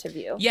easier to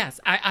view. Yes,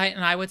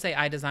 I would say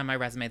I designed my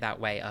resume that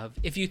way of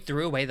if you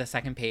threw away the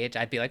second page,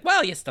 I'd be like,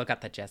 well, you still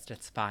got the gist.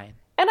 It's fine.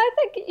 And I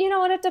think,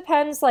 and it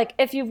depends, like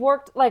if you've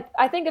worked, like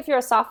I think if you're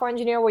a software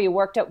engineer where you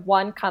worked at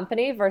 1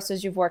 company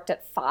versus you've worked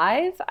at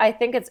 5, I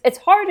think it's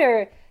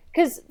harder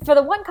because for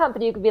the 1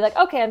 company, you could be like,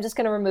 okay, I'm just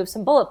going to remove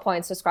some bullet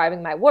points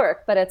describing my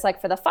work. But it's like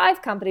for the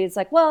 5 companies, it's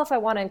like, well, if I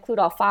want to include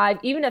all 5,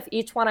 even if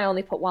each one I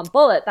only put 1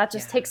 bullet, that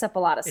just takes up a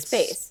lot of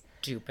space.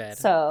 Stupid.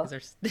 So,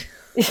 but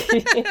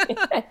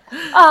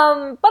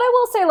I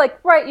will say, like,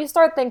 right, you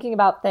start thinking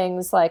about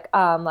things like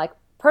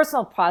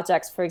personal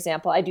projects, for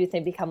example, I do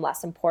think become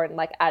less important,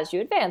 like as you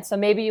advance. So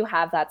maybe you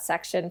have that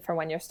section for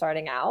when you're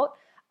starting out.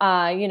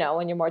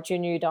 When you're more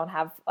junior, you don't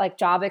have like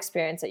job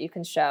experience that you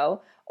can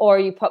show, or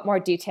you put more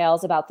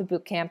details about the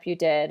boot camp you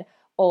did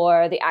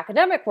or the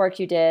academic work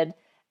you did.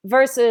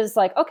 Versus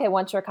like, okay,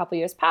 once you're a couple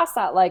years past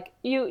that, like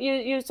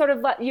you sort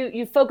of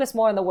you focus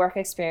more on the work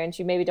experience.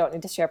 You maybe don't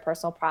need to share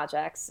personal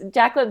projects.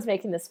 Jacqueline's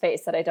making this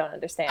face that I don't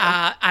understand.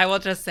 I will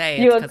just say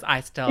it's because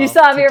I still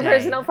have your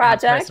personal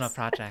projects.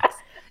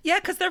 Yeah,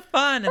 because they're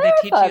fun and they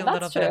teach you a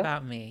little bit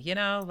about me.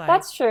 Like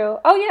that's true.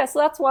 Oh yeah, so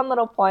that's one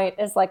little point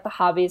is like the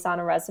hobbies on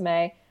a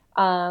resume.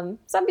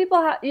 Some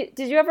people did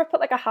you ever put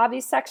like a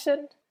hobbies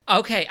section?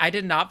 Okay, I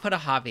did not put a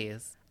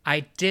hobbies.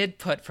 I did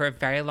put for a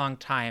very long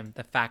time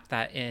the fact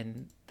that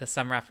in the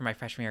summer after my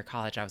freshman year of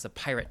college, I was a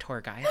pirate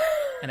tour guide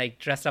and I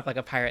dressed up like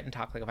a pirate and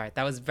talked like a pirate.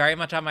 That was very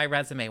much on my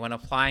resume when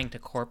applying to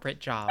corporate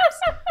jobs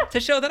to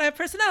show that I have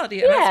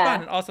personality and it's fun.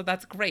 And also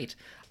that's great.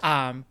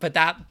 But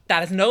that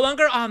is no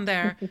longer on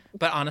there,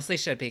 but honestly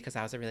should be because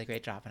that was a really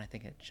great job. And I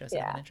think it shows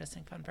that I'm an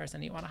interesting, fun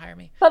person. You want to hire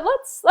me. But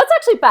let's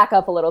actually back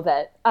up a little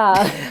bit.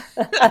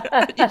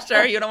 You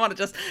sure you don't want to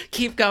just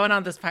keep going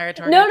on this pirate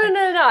tour? No.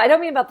 I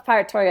don't mean about the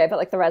pirate tour guide, but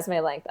like the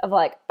resume length of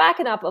like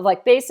backing up of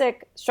like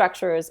basic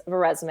structures of a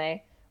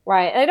resume.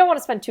 Right. And I don't want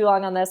to spend too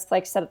long on this.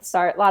 Like I said at the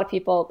start, a lot of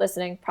people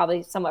listening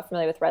probably somewhat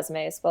familiar with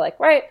resumes, but like,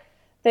 right.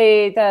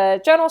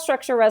 The general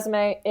structure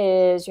resume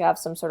is you have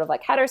some sort of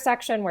like header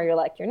section where you're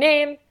like your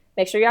name,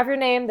 make sure you have your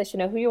name. They should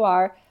know who you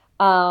are.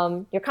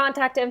 Your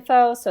contact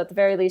info. So at the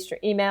very least your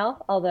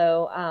email,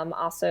 although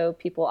also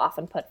people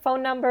often put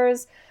phone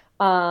numbers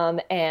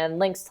and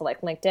links to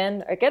like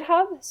LinkedIn or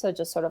GitHub. So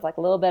just sort of like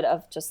a little bit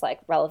of just like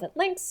relevant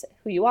links,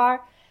 who you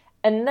are.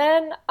 And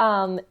then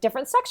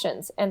different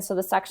sections. And so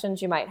the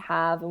sections you might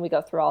have, and we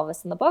go through all of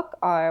this in the book,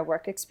 are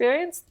work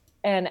experience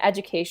and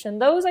education.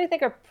 Those I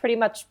think are pretty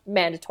much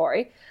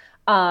mandatory.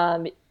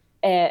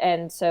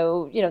 And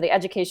so, the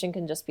education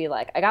can just be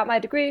like, I got my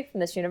degree from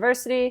this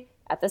university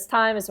at this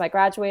time as I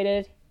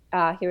graduated.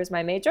 Here's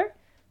my major.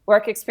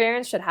 Work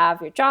experience should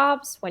have your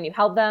jobs, when you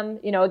held them.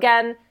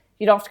 Again,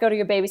 you don't have to go to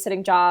your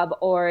babysitting job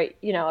or,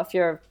 if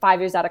you're 5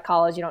 years out of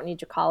college, you don't need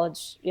your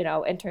college,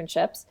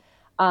 internships.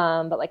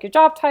 But like your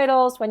job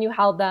titles, when you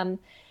held them.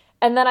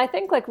 And then I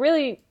think like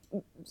really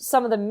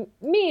some of the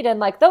meat and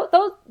like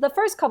the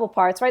first couple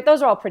parts, right?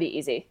 Those are all pretty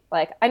easy.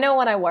 Like I know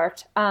when I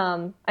worked,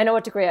 I know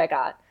what degree I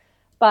got.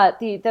 But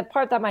the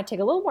part that might take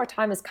a little more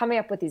time is coming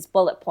up with these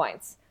bullet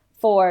points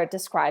for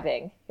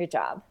describing your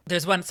job.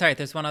 There's one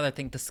other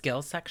thing, the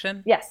skills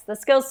section. Yes, the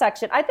skills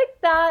section. I think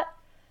that,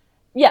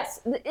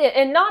 yes,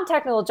 in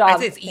non-technical jobs. I'd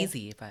say it's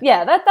easy. But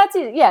yeah, that's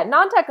easy. Yeah,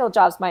 non-technical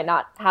jobs might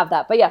not have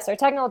that. But yes, our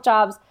technical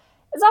jobs,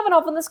 it's often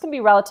open. This can be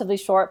relatively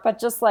short, but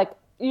just like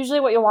usually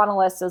what you want to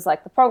list is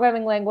like the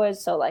programming language.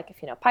 So like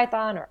if you know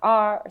Python or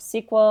R or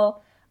SQL.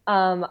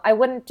 I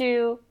wouldn't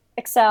do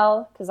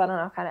Excel because I don't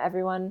know, kind of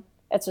everyone.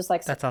 It's just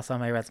like that's also on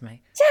my resume.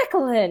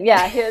 Jacqueline,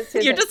 yeah, here's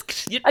I'm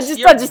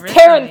just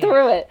tearing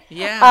through it.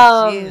 Yeah,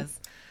 jeez.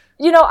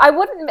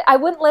 I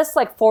wouldn't list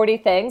like 40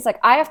 things. Like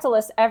I have to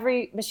list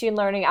every machine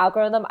learning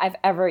algorithm I've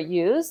ever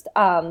used,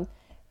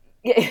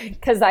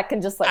 because that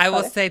can just like. I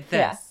will say this.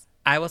 Yeah.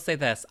 I will say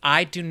this.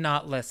 I do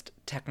not list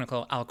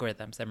technical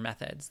algorithms or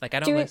methods. Like I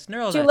don't list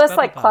neural nets. Do you list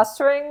like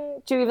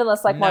clustering? Do you even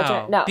list like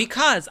margin? No,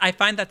 because I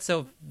find that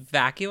so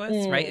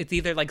vacuous, right? It's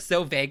either like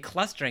so vague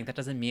clustering that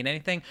doesn't mean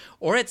anything,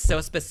 or it's so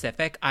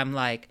specific. I'm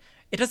like,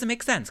 it doesn't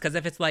make sense. Because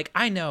if it's like,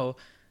 I know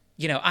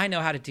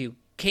how to do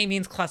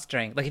k-means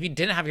clustering. Like if you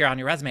didn't have it on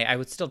your resume, I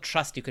would still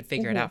trust you could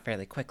figure it out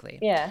fairly quickly.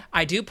 Yeah.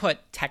 I do put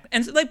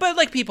but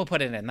like people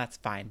put it in, that's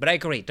fine. But I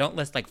agree. Don't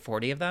list like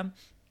 40 of them.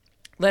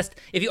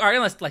 If you are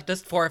gonna list like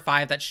just 4 or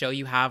 5 that show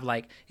you have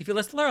like, if you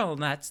list neural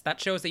nets,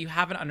 that shows that you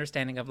have an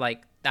understanding of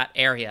like that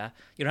area.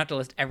 You don't have to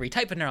list every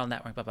type of neural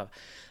network, blah, blah, blah.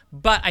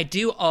 But I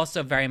do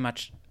also very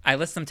much I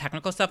list some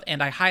technical stuff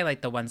and I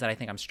highlight the ones that I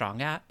think I'm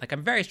strong at. Like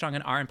I'm very strong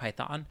in R and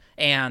Python,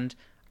 and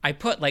I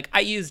put like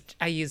I used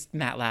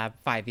MATLAB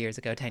 5 years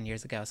ago, 10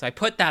 years ago. So I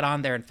put that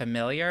on there in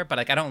familiar, but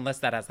like I don't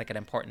list that as like an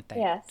important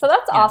thing. Yeah. So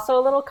that's also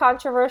a little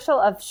controversial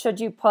of should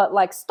you put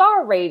like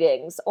star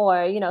ratings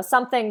or,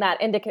 something that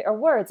indicate or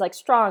words like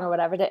strong or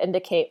whatever to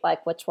indicate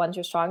like which ones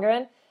you're stronger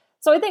in.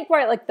 So I think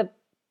right, like the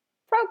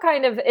pro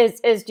kind of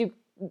is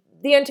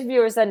the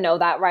interviewers then know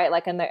that, right?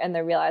 Like and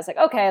they realize like,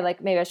 okay,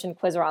 like maybe I shouldn't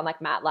quiz her on like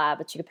MATLAB,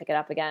 but you could pick it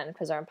up again,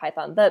 quiz her on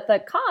Python.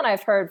 The con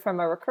I've heard from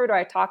a recruiter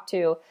I talked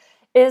to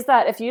is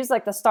that if you use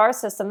like the star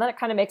system, then it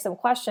kind of makes them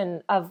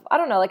question of, I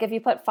don't know, like if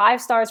you put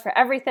 5 stars for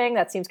everything,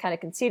 that seems kind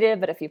of conceited.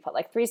 But if you put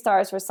like 3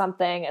 stars for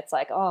something, it's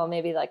like, oh,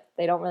 maybe like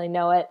they don't really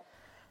know it.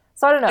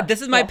 So I don't know.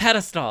 This is my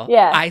pedestal.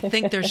 Yeah. I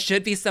think there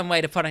should be some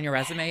way to put on your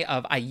resume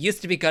of I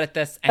used to be good at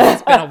this and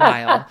it's been a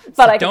while. But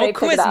so I don't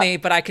quiz pick it me,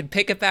 but I could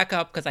pick it back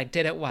up because I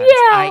did it once,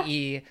 Yeah.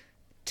 i.e.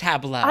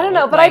 Tableau. I don't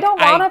know, but like, I don't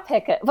want to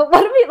pick it. But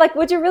what do we like?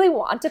 Would you really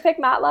want to pick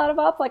MATLAB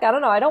up? Like, I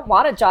don't know. I don't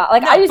want a job.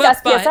 Like, No, I use but-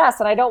 SPSS,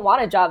 and I don't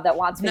want a job that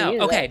wants me to use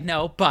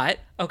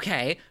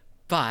it.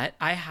 But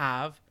I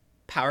have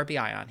Power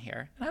BI on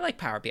here, and I like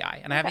Power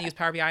BI, and I haven't used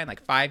Power BI in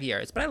like 5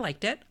 years, but I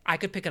liked it. I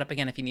could pick it up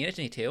again if you needed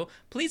me to.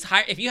 Please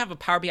hire if you have a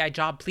Power BI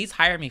job. Please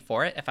hire me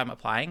for it if I'm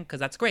applying, because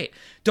that's great.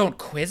 Don't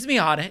quiz me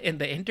on it in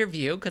the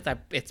interview because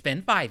it's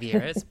been 5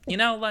 years.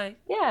 Like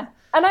Yeah.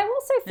 And I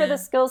will say for the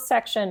skills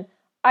section,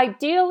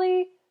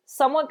 ideally,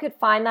 someone could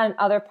find that in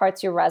other parts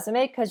of your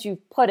resume because you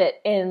put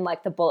it in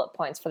like the bullet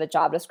points for the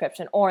job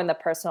description or in the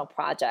personal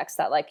projects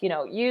that like,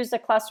 use the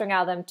clustering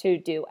algorithm to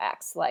do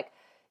X, like,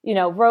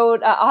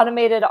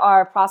 automated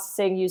R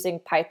processing using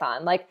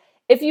Python. Like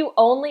if you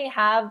only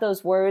have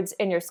those words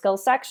in your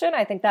skills section,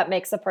 I think that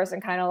makes the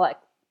person kind of like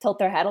tilt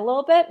their head a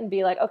little bit and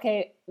be like,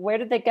 okay, where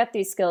did they get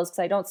these skills? Because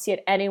I don't see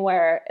it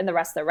anywhere in the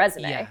rest of their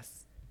resume.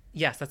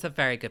 Yes, that's a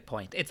very good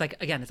point. It's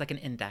like, again, it's like an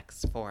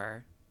index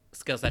for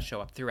skills that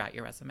show up throughout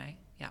your resume.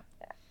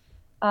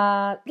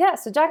 So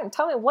Jack,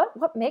 tell me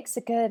what makes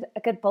a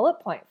good bullet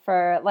point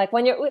for like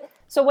when you're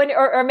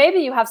or maybe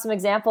you have some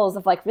examples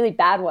of like really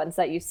bad ones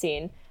that you've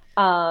seen.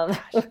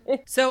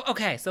 So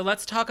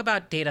let's talk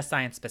about data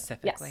science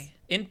specifically.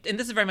 Yes. And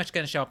this is very much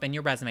going to show up in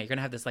your resume. You're going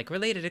to have this like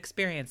related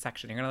experience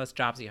section. You're going to list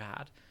jobs you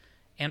had.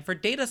 And for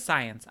data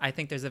science, I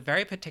think there's a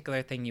very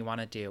particular thing you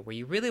want to do where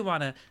you really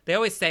want to, they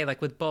always say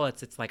like with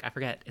bullets, it's like, I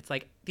forget, it's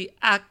like the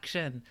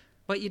action,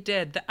 what you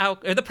did,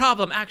 or the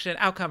problem, action,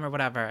 outcome or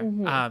whatever.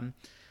 Mm-hmm.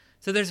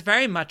 So there's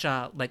very much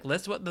a like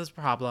list what was the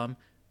problem,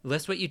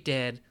 list what you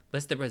did,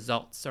 list the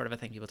results sort of a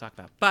thing people talk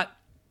about. But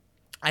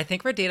I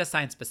think for data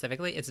science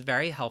specifically, it's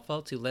very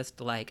helpful to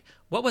list like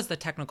what was the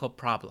technical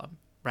problem,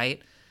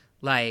 right?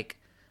 Like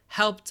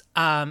helped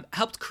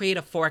create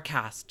a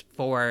forecast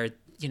for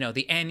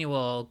the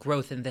annual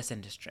growth in this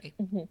industry.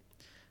 Mm-hmm.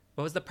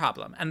 What was the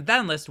problem? And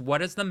then list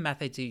what is the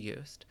methods you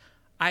used.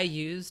 I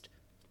used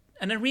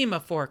an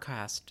ARIMA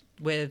forecast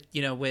with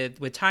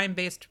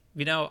time-based,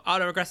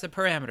 autoregressive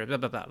parameters, blah,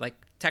 blah, blah, like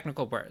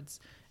technical words.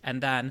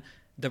 And then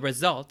the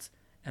result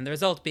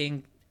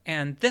being,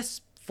 and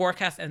this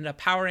forecast ended up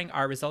powering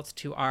our results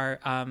to our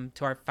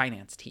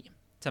finance team,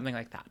 something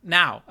like that.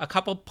 Now, a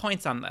couple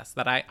points on this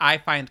that I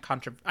find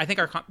I think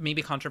are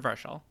maybe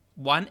controversial.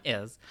 One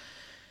is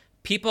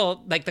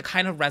people like the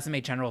kind of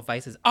resume general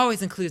advice is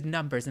always include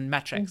numbers and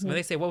metrics. Mm-hmm. When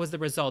they say, what was the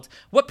result?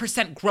 What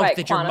 % growth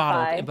did your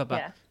model? Blah, blah,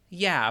 blah.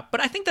 Yeah,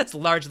 but I think that's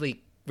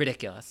largely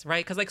ridiculous,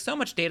 right? Because like so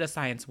much data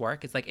science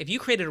work is like if you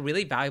created a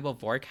really valuable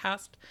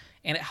forecast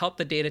and it helped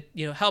the data,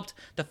 helped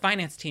the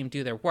finance team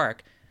do their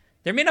work,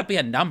 there may not be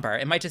a number.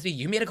 It might just be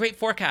you made a great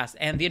forecast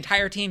and the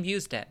entire team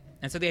used it.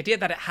 And so the idea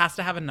that it has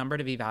to have a number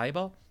to be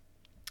valuable,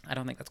 I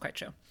don't think that's quite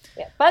true.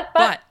 Yeah,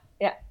 but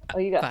yeah. Oh,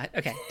 you go. But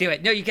okay, do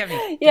it. No, you get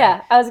me.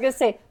 Yeah, I was gonna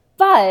say,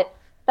 but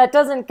that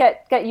doesn't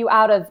get you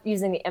out of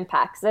using the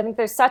impact. Because I think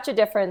there's such a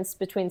difference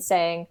between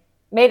saying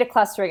made a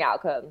clustering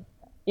outcome,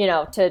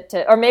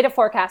 or made a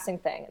forecasting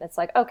thing, and it's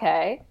like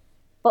okay,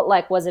 but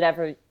like was it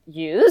ever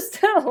used?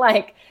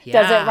 Like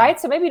does it, right?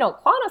 So maybe you don't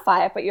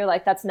quantify it, but you're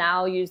like that's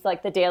now used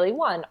like the daily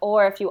one,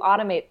 or if you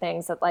automate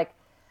things that like,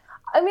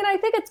 I mean, I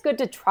think it's good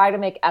to try to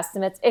make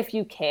estimates if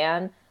you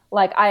can.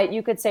 Like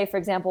you could say, for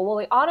example, well,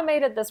 we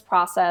automated this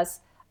process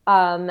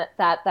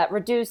that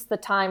reduced the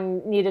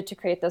time needed to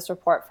create this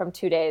report from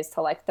 2 days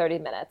to like 30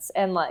 minutes.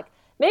 And like,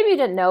 maybe you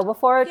didn't know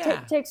before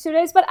it takes 2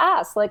 days, but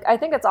ask. Like, I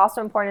think it's also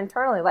important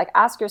internally, like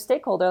ask your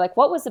stakeholder, like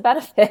what was the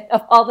benefit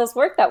of all this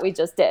work that we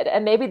just did?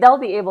 And maybe they'll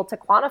be able to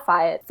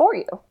quantify it for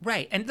you.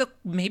 Right. And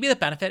maybe the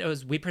benefit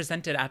was we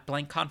presented at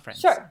blank conference.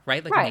 Sure.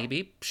 Right? Like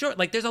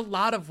like there's a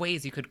lot of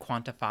ways you could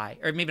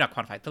quantify, or maybe not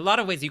quantify, a lot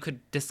of ways you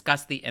could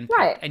discuss the impact.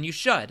 Right. And you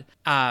should.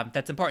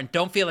 That's important.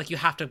 Don't feel like you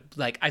have to,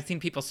 like, I've seen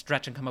people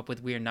stretch and come up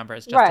with weird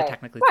numbers just to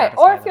technically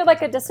satisfy. Or if you're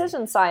like a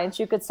decision science,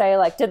 you could say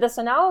like, did this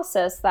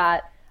analysis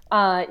that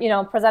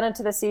presented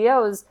to the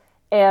CEOs,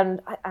 and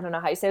I don't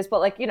know how you say this, but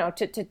like,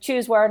 to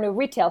choose where our new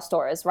retail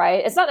store is,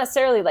 right? It's not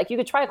necessarily like you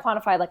could try to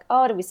quantify like,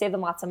 oh, did we save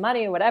them lots of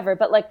money or whatever,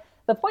 but like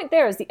the point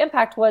there is the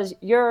impact was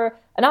your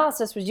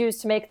analysis was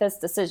used to make this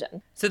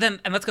decision. So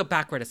then, and let's go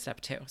backward to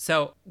step 2.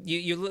 So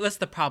you list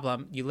the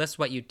problem, you list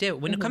what you do.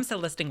 When it comes to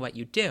listing what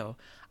you do,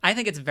 I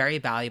think it's very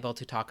valuable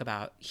to talk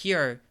about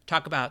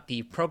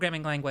the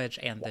programming language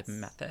and the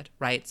method,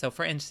 right? So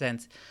for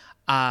instance,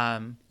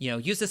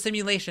 use a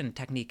simulation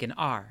technique in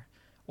R,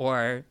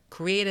 or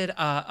created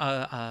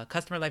a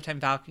customer lifetime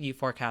value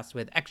forecast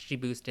with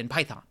XGBoost in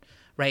Python,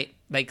 right?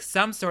 Like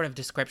some sort of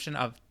description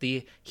of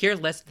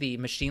list the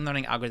machine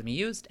learning algorithm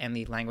you used and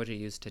the language you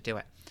used to do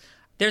it.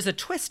 There's a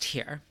twist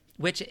here,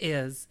 which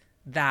is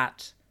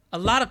that a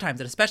lot of times,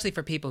 and especially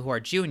for people who are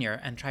junior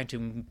and trying to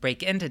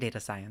break into data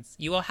science,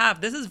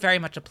 this is very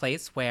much a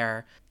place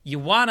where you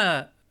want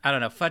to, I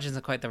don't know, fudge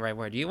isn't quite the right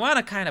word. You want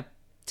to kind of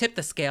tip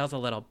the scales a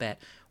little bit,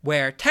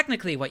 where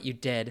technically what you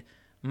did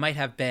might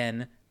have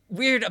been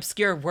weird,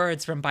 obscure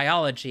words from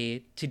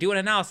biology to do an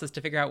analysis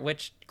to figure out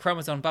which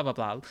chromosome, blah, blah,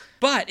 blah.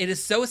 But it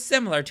is so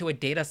similar to a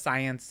data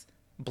science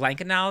blank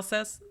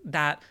analysis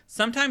that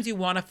sometimes you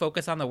want to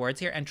focus on the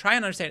words here and try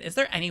and understand, is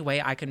there any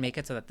way I can make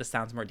it so that this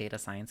sounds more data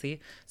sciencey?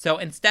 So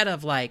instead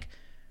of like,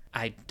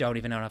 I don't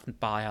even know enough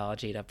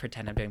biology to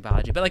pretend I'm doing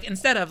biology, but like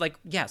instead of like,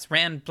 yes,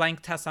 ran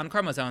blank tests on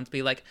chromosomes,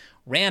 be like,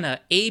 ran a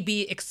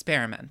A/B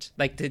experiment.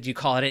 Like, did you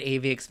call it an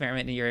A/B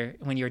experiment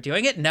when you were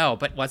doing it? No,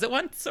 but was it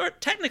one?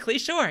 Technically,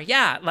 sure.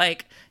 Yeah.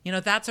 Like,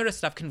 that sort of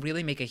stuff can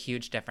really make a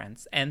huge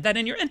difference. And then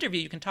in your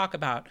interview, you can talk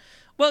about,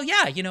 well,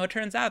 yeah, it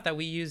turns out that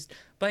we used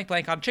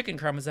blank on chicken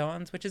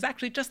chromosomes, which is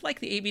actually just like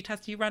the A/B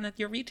test you run at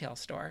your retail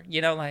store,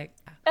 like.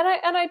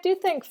 And I do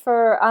think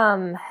for,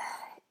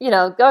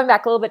 going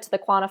back a little bit to the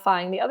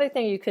quantifying, the other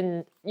thing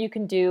you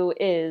can do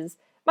is,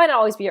 might not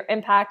always be your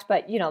impact,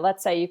 but,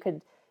 let's say you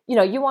could,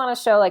 you want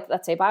to show, like,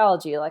 let's say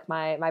biology, like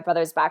my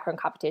brother's background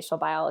computational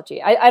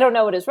biology. I don't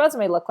know what his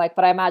resume looked like,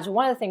 but I imagine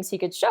one of the things he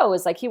could show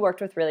is like he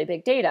worked with really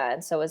big data.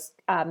 And so his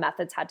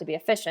methods had to be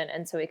efficient.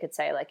 And so he could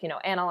say like,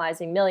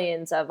 analyzing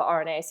millions of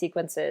RNA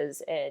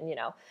sequences and,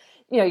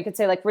 you could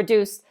say like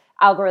reduce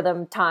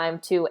algorithm time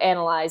to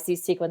analyze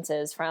these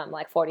sequences from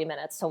like 40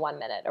 minutes to 1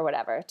 minute or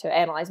whatever, to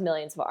analyze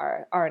millions of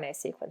RNA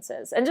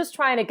sequences, and just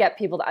trying to get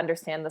people to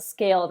understand the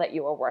scale that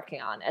you were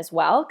working on as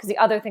well. Because the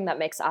other thing that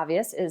makes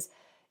obvious is,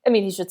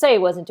 he should say he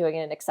wasn't doing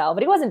it in Excel,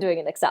 but he wasn't doing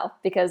it in Excel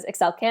because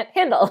Excel can't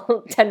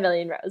handle 10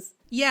 million rows.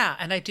 Yeah,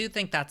 and I do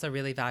think that's a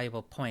really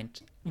valuable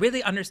point.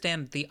 Really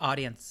understand the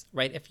audience,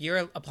 right? If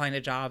you're applying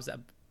to jobs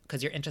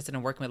because you're interested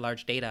in working with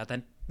large data,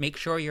 then make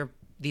sure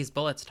these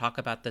bullets talk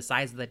about the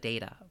size of the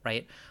data,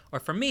 right? Or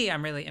for me,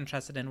 I'm really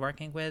interested in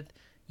working with,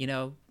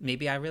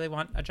 maybe I really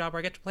want a job where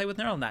I get to play with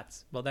neural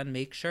nets. Well, then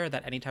make sure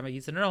that anytime I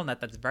use a neural net,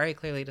 that's very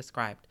clearly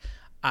described.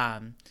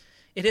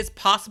 It is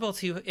possible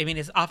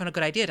it's often a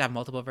good idea to have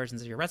multiple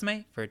versions of your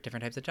resume for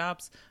different types of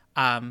jobs.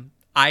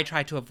 I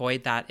try to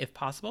avoid that if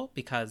possible,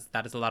 because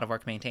that is a lot of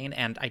work to maintain.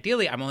 And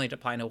ideally, I'm only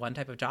applying to one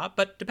type of job.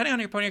 But depending on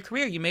your point of your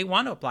career, you may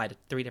want to apply to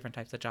 3 different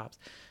types of jobs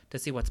to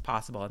see what's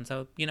possible. And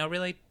so,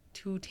 really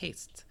 2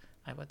 tastes,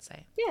 I would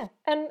say. Yeah.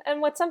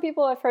 And what some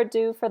people I've heard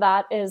do for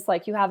that is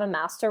like you have a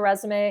master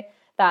resume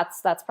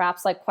that's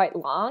perhaps like quite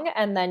long.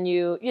 And then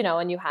you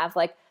have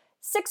like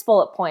 6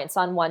 bullet points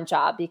on one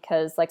job,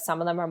 because like some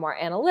of them are more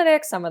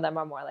analytics, some of them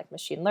are more like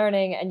machine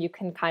learning, and you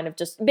can kind of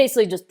just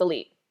basically just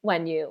delete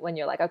when you're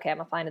like, okay,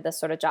 I'm applying to this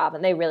sort of job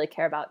and they really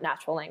care about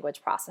natural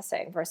language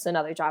processing versus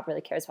another job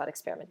really cares about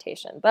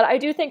experimentation. But I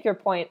do think your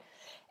point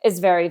is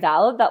very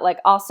valid, that like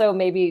also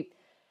maybe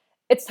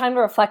it's time to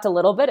reflect a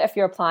little bit if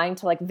you're applying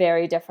to like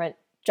very different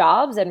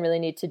jobs and really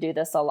need to do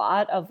this a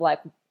lot of like,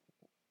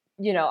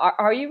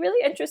 are you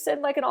really interested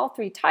in like in all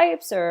 3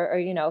 types, or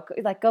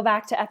like go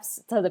back to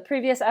the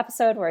previous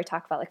episode where I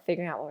talked about like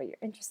figuring out what you're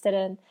interested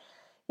in.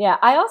 Yeah.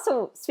 I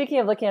also, speaking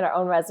of looking at our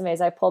own resumes,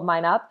 I pulled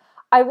mine up.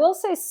 I will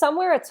say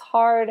somewhere it's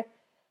hard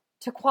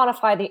to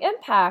quantify the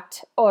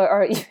impact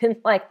or even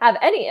like have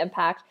any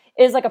impact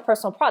is like a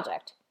personal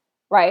project,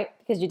 right?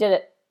 Because you did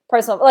it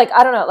personal. Like,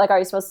 I don't know, like, are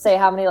you supposed to say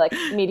how many like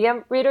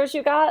Medium readers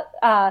you got?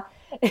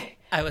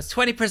 I was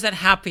 20%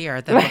 happier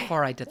than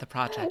before I did the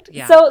project.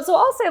 Yeah. So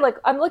I'll say, like,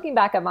 I'm looking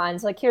back at mine.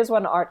 So like, here's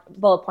one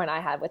bullet point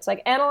I had, which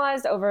like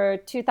analyzed over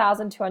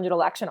 2,200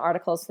 election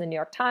articles from the New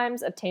York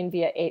Times obtained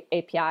via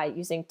API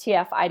using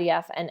TF,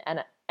 IDF,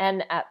 and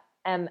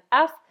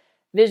NMF,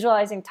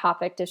 visualizing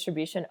topic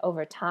distribution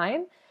over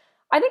time.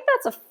 I think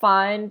that's a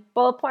fine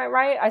bullet point,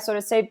 right? I sort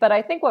of say, but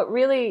I think what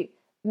really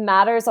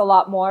matters a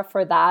lot more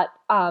for that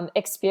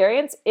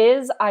experience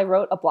is I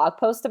wrote a blog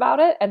post about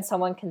it and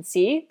someone can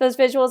see those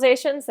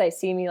visualizations. They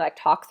see me like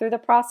talk through the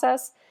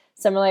process.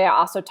 Similarly, I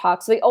also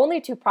talk. So the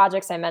only 2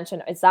 projects I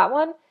mentioned is that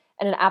one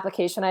and an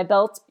application I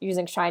built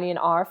using Shiny and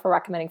R for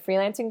recommending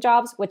freelancing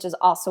jobs, which is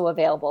also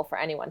available for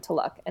anyone to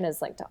look and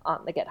is linked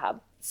on the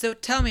GitHub. So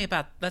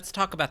let's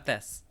talk about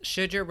this.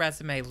 Should your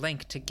resume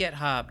link to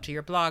GitHub, to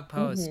your blog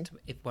post?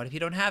 What if you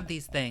don't have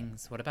these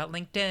things? What about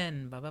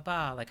LinkedIn? Blah, blah,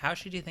 blah. Like, how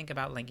should you think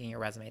about linking your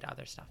resume to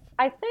other stuff?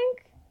 I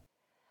think,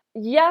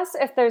 yes,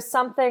 if there's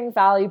something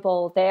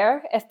valuable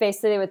there, if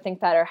basically they would think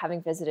better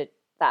having visited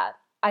that.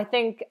 I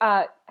think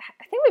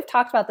we've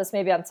talked about this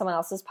maybe on someone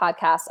else's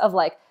podcast of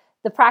like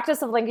the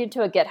practice of linking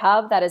to a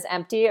GitHub that is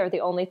empty or the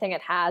only thing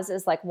it has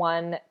is like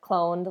one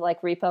cloned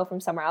like repo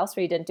from somewhere else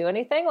where you didn't do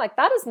anything, like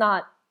that is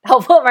not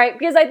helpful, right?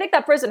 Because I think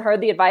that person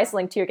heard the advice,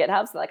 link to your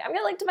GitHub, so like, I'm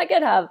gonna link to my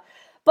GitHub.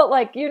 But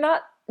like, you're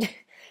not,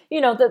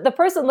 the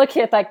person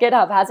looking at that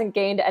GitHub hasn't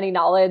gained any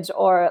knowledge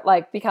or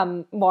like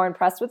become more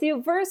impressed with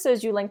you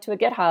versus you link to a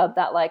GitHub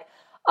that like,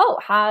 oh,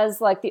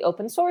 has like the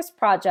open source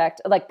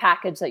project, like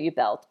package that you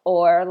built,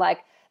 or like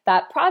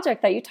that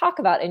project that you talk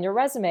about in your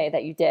resume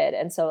that you did.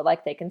 And so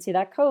like they can see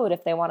that code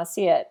if they want to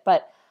see it.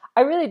 But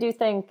I really do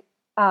think,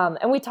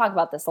 and we talk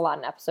about this a lot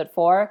in episode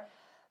 4,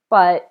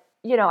 but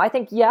I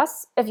think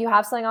yes, if you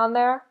have something on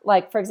there,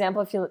 like for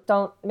example, if you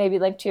don't maybe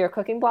link to your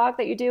cooking blog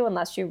that you do,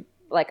 unless you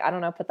like, I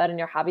don't know, put that in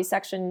your hobby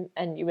section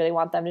and you really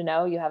want them to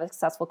know you have a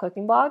successful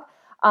cooking blog.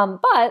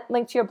 But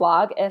link to your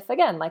blog if,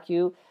 again, like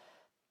you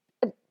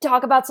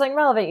talk about something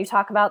relevant, you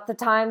talk about the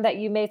time that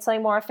you made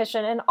something more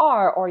efficient in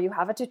R, or you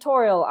have a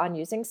tutorial on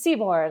using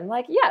Seaborn,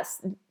 like,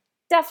 yes,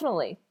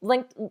 definitely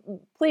link,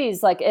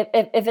 please. Like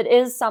if it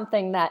is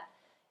something that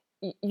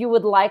you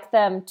would like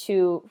them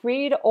to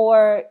read,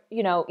 or,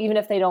 even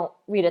if they don't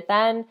read it,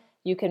 then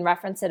you can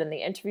reference it in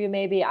the interview.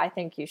 Maybe I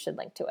think you should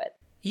link to it.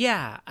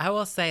 Yeah, I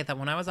will say that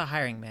when I was a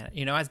hiring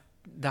manager, as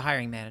the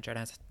hiring manager and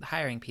I was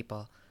hiring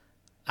people,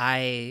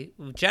 I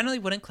generally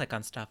wouldn't click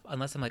on stuff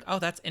unless I'm like, oh,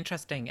 that's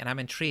interesting and I'm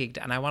intrigued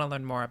and I want to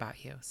learn more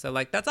about you. So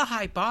like, that's a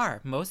high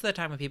bar. Most of the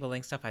time when people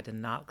link stuff, I did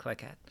not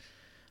click it.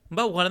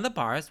 But one of the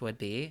bars would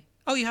be,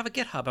 oh, you have a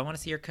GitHub, I want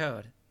to see your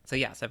code. So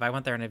yes, if I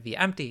went there and it'd be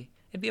empty,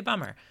 it'd be a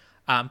bummer.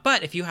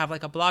 But if you have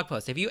like a blog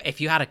post,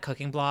 if you had a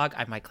cooking blog,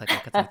 I might click it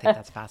because I think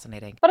that's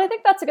fascinating. But I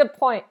think that's a good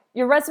point.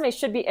 Your resume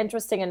should be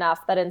interesting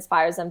enough that it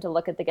inspires them to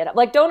look at the GitHub.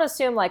 Like, don't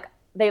assume like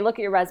they look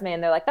at your resume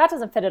and they're like, that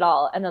doesn't fit at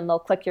all, and then they'll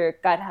click your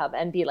GitHub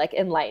and be like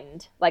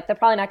enlightened. Like they're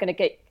probably not going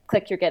to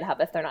click your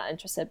GitHub if they're not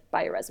interested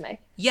by your resume.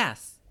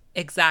 Yes,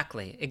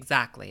 exactly.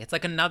 It's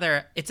like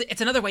another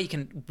way you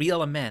can reel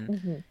them in.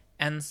 Mm-hmm.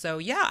 And so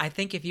yeah, I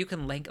think if you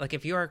can link, like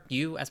if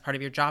you as part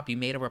of your job, you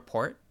made a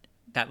report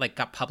that like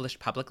got published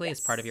publicly as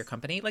part of your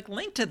company, like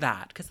link to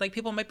that because like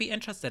people might be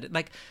interested.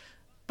 Like,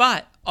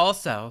 but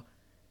also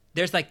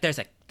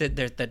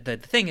the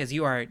thing is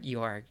you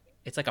are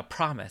it's like a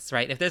promise,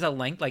 right? If there's a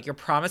link, like you're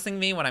promising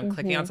me when I'm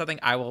clicking on something,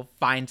 I will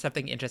find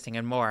something interesting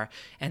and more.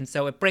 And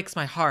so it breaks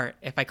my heart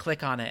if I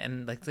click on it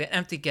and like it's an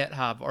empty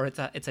GitHub or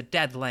it's a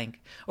dead link.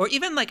 Or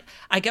even like,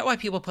 I get why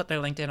people put their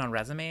LinkedIn on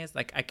resumes.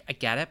 Like I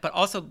get it, but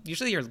also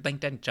usually your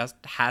LinkedIn just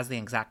has the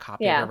exact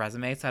copy of your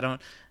resume. So I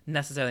don't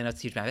necessarily know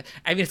it's a huge benefit.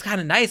 I mean, it's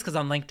kind of nice because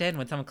on LinkedIn,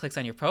 when someone clicks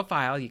on your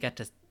profile, you get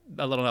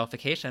a little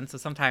notification. So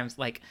sometimes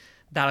like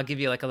that'll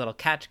give you like a little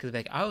catch because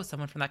like, oh,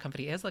 someone from that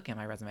company is looking at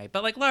my resume.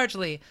 But like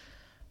largely,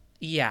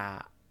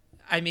 yeah,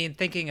 I mean,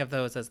 thinking of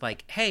those as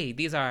like, hey,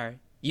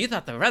 you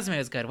thought the resume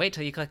was good. Wait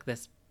till you click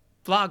this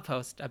blog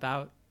post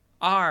about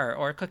R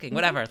or cooking,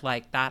 whatever.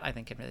 Like that, I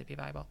think can really be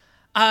valuable.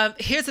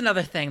 Here's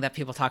another thing that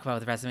people talk about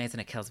with resumes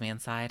and it kills me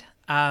inside.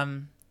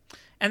 And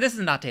this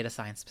is not data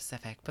science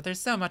specific, but there's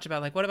so much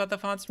about like, what about the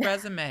font's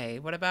resume?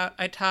 What about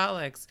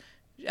italics?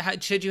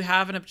 Should you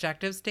have an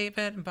objective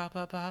statement? Blah,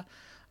 blah, blah.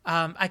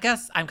 I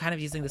guess I'm kind of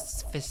using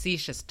this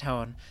facetious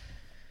tone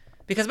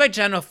because my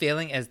general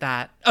feeling is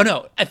that, oh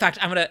no, in fact,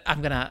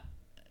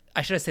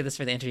 I should have said this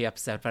for the interview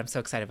episode, but I'm so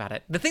excited about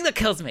it. The thing that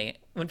kills me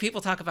when people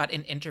talk about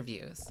in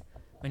interviews,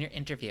 when you're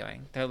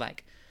interviewing, they're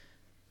like,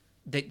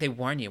 they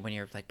warn you when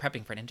you're like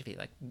prepping for an interview,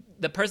 like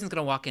the person's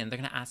going to walk in, they're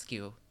going to ask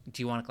you,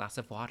 do you want a glass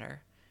of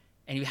water?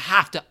 And you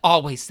have to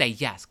always say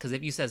yes, because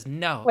if you says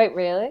no, wait,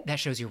 really? that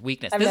shows your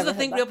weakness. I've This is never the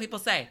thing heard real that. people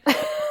say.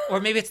 Or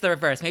maybe it's the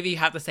reverse. Maybe you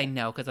have to say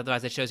no, because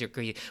otherwise it shows you're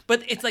greedy.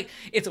 But it's like,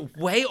 it's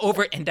way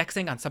over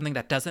indexing on something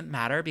that doesn't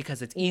matter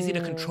because it's easy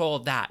to control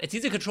that. It's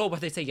easy to control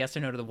whether they say yes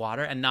or no to the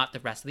water and not the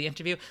rest of the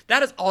interview.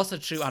 That is also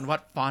true on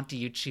what font do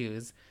you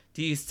choose.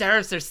 Do you use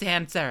serifs or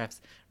sans serifs,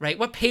 right?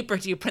 What paper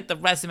do you print the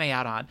resume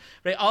out on,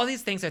 right? All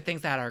these things are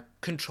things that are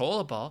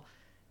controllable.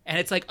 And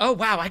it's like, oh,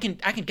 wow, I can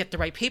get the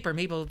right paper.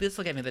 Maybe this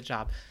will get me the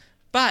job.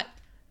 But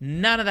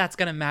none of that's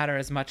going to matter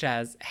as much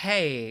as,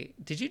 hey,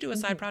 did you do a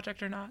side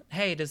project or not?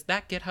 Hey, does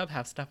that GitHub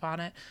have stuff on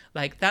it?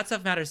 Like, that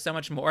stuff matters so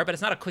much more, but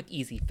it's not a quick,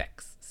 easy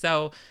fix.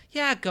 So,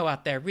 yeah, go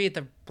out there, read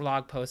the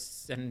blog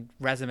posts and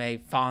resume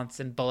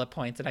fonts and bullet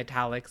points and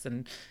italics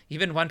and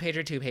even 1-page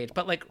or 2-page.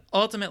 But, like,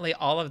 ultimately,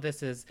 all of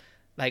this is,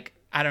 like,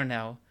 I don't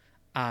know.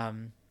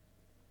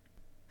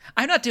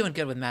 I'm not doing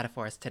good with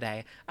metaphors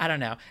today. I don't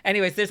know.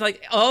 Anyways, there's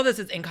like all this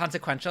is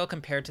inconsequential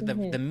compared to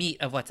the meat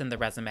of what's in the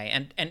resume.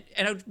 And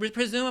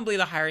presumably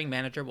the hiring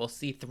manager will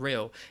see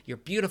through your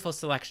beautiful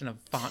selection of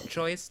font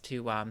choice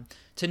to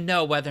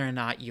know whether or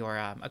not you're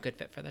a good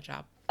fit for the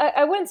job.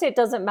 I wouldn't say it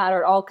doesn't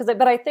matter at all,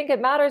 but I think it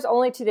matters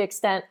only to the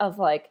extent of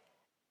like,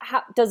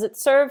 how does it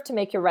serve to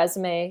make your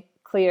resume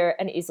clear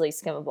and easily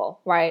skimmable,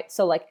 right?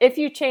 So like if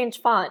you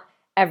change font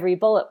every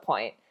bullet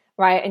point,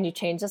 right, and you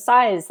change the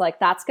size, like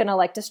that's going to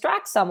like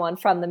distract someone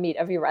from the meat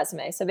of your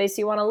resume. So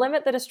basically you want to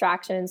limit the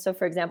distractions. So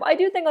for example, I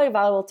do think like a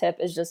valuable tip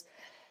is just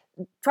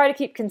try to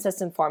keep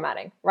consistent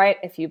formatting, right?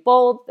 If you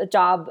bold the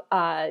job,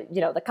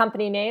 the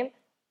company name,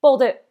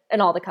 bold it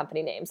in all the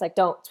company names. Like,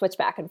 don't switch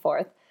back and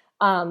forth.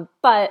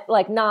 But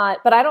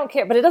I don't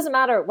care. But it doesn't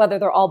matter whether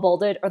they're all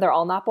bolded or they're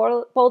all not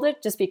bolded.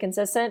 Just be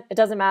consistent. It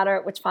doesn't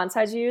matter which font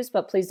size you use,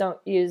 but please don't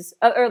use,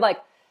 or like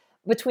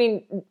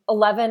between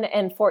 11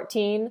 and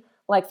 14,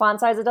 like font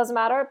size, it doesn't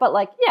matter. But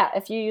like, yeah,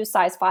 if you use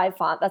size 5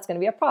 font, that's going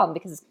to be a problem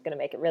because it's going to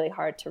make it really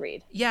hard to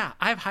read. Yeah,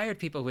 I've hired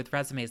people with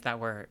resumes that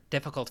were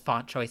difficult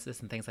font choices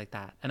and things like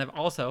that. And I've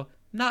also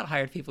not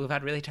hired people who've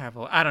had really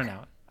terrible, I don't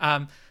know.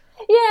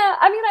 Yeah,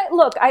 I mean,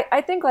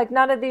 I think like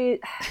none of the,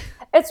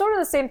 it's sort of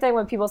the same thing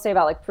when people say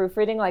about like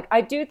proofreading. Like,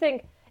 I do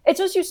think it's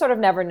just, you sort of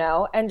never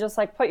know, and just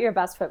like put your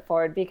best foot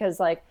forward, because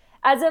like,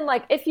 as in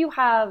like, if you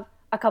have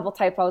a couple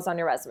typos on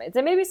your resume,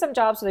 there may be some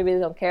jobs where they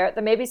really don't care.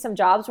 There may be some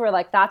jobs where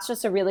like, that's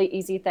just a really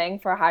easy thing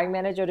for a hiring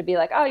manager to be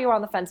like, oh, you were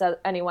on the fence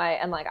anyway,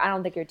 and like, I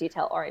don't think you're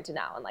detail oriented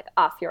now, and like,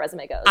 off your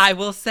resume goes. I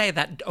will say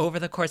that over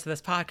the course of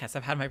this podcast,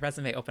 I've had my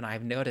resume open.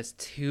 I've noticed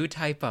 2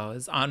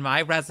 typos on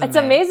my resume. It's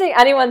amazing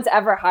anyone's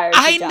ever hired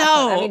you, I Jacqueline.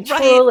 know, I mean, right?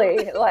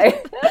 truly,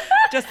 like,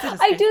 Just to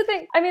I do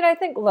think, I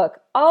think,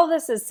 look, all of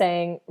this is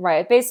saying,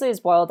 right, basically is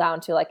boiled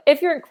down to like,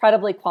 if you're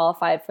incredibly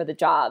qualified for the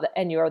job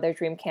and you're their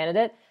dream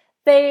candidate,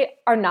 they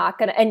are not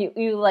going to, and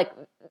you like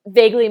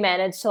vaguely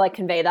manage to like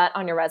convey that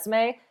on your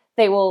resume,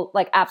 they will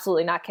like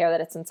absolutely not care that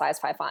it's in size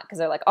 5 font, because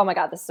they're like, oh my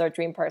God, this is our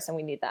dream person,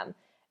 we need them.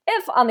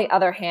 If on the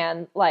other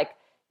hand, like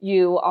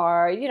you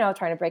are,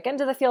 trying to break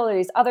into the field or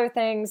these other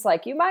things,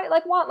 like you might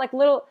like want like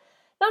little,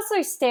 not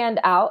necessarily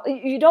stand out.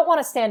 You don't want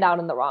to stand out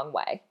in the wrong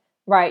way,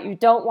 right? You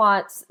don't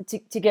want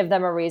to give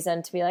them a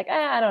reason to be like,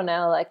 I don't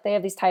know, like they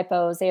have these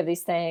typos, they have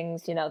these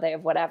things, they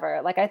have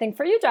whatever. Like, I think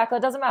for you, Jacqueline,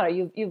 it doesn't matter.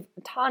 You've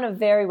a ton of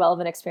very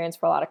relevant experience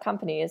for a lot of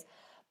companies,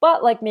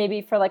 but like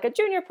maybe for like a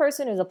junior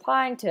person who's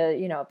applying to,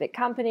 a big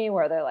company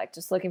where they're like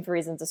just looking for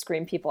reasons to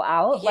screen people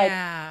out.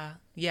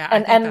 Yeah.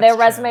 And their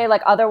resume,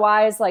 like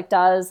otherwise, like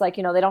does like,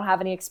 they don't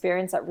have any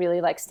experience that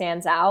really like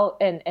stands out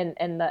in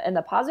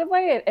the positive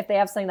way. If they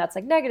have something that's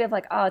like negative,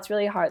 like, oh, it's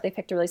really hard, they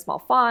picked a really small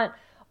font,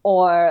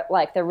 or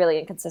like they're really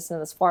inconsistent in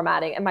this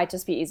formatting, it might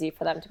just be easy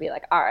for them to be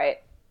like, all right,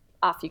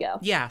 off you go.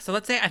 Yeah, so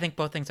let's say I think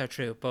both things are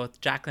true.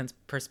 Both Jacqueline's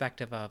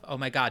perspective of, oh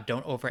my God,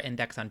 don't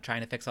over-index on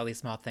trying to fix all these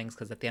small things,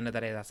 because at the end of the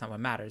day, that's not what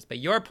matters. But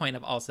your point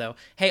of also,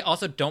 hey,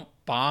 also don't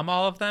bomb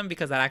all of them,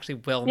 because that actually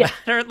will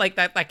matter. Like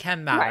that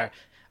can matter.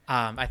 Right.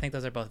 I think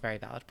those are both very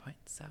valid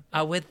points.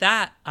 So with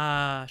that,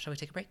 shall we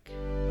take a break?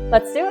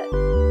 Let's do it.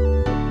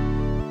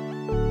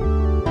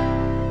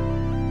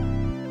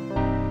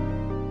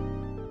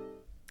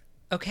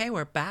 Okay,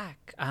 we're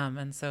back.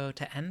 And so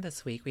to end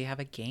this week, we have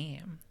a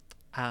game.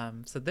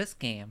 So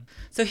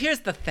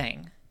here's the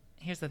thing.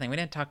 We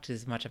didn't talk too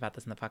much about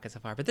this in the podcast so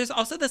far, but there's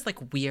also this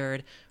like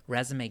weird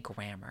resume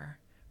grammar,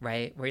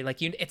 right? Where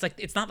like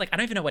it's not like, I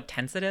don't even know what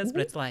tense it is, but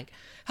it's like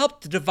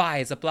help to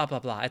devise a blah, blah,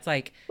 blah. It's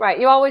like, right.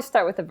 You always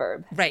start with a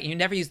verb. Right. You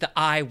never use the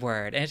I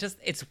word. And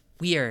it's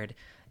weird.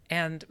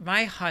 And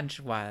my hunch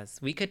was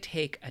we could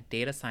take a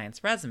data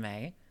science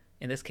resume,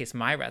 in this case,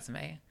 my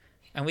resume,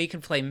 and we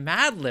can play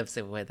Mad Libs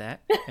with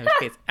it, in which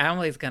case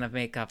Emily's going to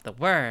make up the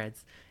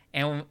words,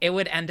 and it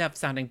would end up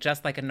sounding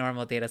just like a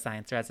normal data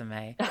science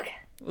resume. Okay.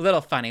 A little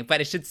funny,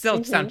 but it should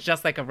still sound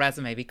just like a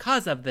resume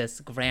because of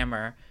this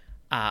grammar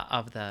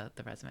of the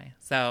resume.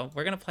 So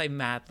we're going to play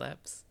Mad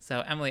Libs.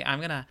 So Emily, I'm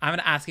going to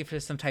ask you for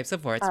some types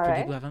of words. All for right.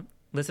 people who haven't,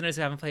 listeners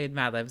who haven't played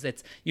Mad Libs,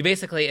 it's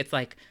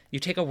like you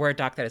take a Word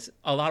doc that has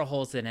a lot of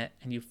holes in it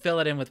and you fill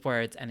it in with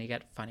words and you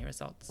get funny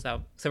results.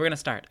 So we're going to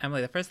start.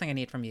 Emily, the first thing I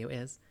need from you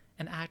is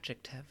an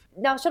adjective.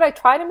 Now, should I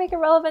try to make it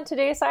relevant to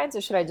data science,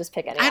 or should I just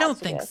pick any? I don't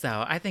think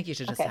so. I think you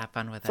should just have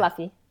fun with it.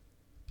 Fluffy.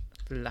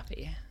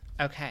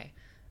 Okay.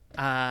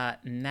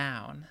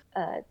 Noun.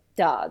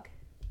 Dog.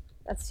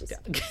 That's too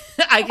similar.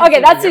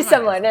 Okay, that's too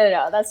similar.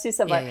 No, that's too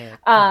similar.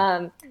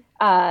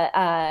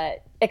 Yeah.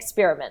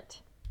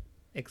 Experiment.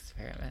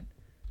 Experiment.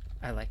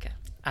 I like it.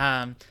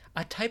 A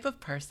type of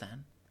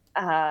person.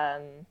 Like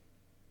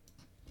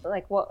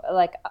what?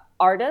 Like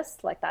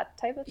artist? Like that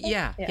type of thing?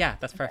 Yeah,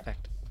 that's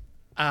perfect.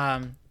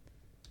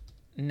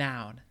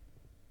 Noun.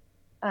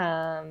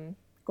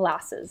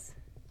 Glasses.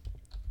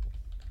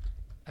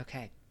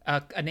 Okay.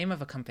 A name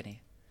of a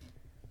company.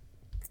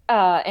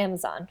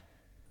 Amazon.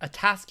 A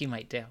task you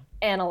might do.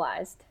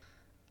 Analyzed.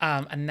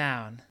 A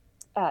noun.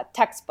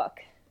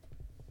 Textbook.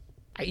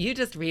 Are you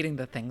just reading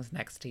the things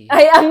next to you?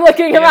 I am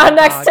looking around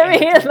next to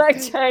me and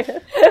like trying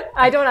to...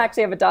 I don't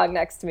actually have a dog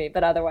next to me,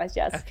 but otherwise,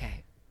 yes.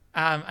 Okay.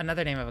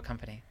 Another name of a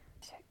company.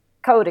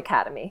 Code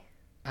Academy.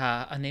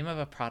 A name of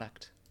a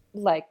product.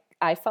 Like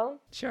iPhone?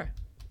 Sure.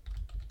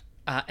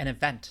 An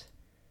event.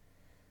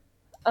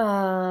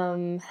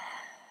 An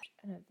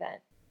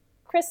event.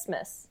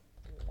 Christmas.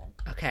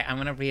 Okay, I'm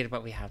going to read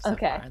what we have so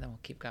Okay. far, and then we'll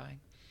keep going.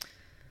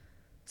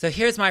 So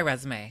here's my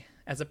resume.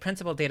 As a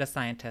principal data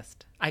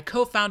scientist, I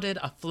co-founded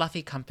a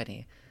fluffy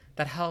company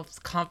that helps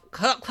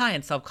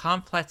clients solve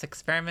complex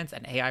experiments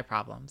and AI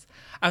problems.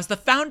 I was the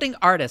founding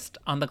artist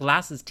on the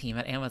glasses team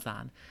at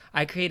Amazon.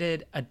 I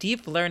created a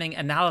deep learning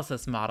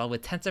analysis model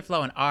with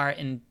TensorFlow and R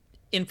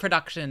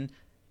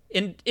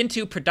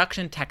into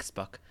production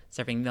textbook,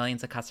 serving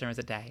millions of customers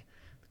a day.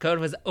 Code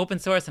was open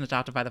source and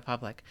adopted by the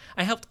public.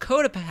 I helped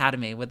Code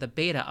Academy with the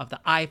beta of the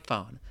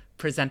iPhone.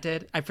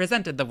 I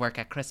presented the work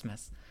at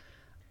Christmas.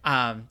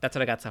 That's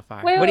what I got so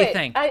far. What do you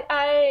think?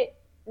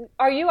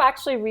 Are you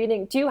actually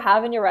reading? Do you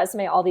have in your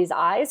resume all these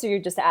I's, or you're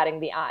just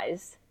adding the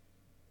I's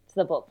to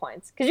the bullet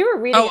points? Because you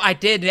were reading. Oh, I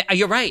did.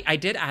 You're right. I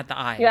did add the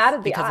I's. You added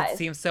the because I's. It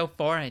seems so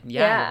foreign.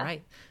 Yeah, you're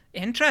right.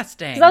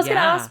 Interesting. Because I was going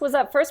to ask, was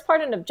that first part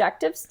an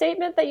objective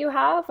statement that you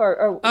have,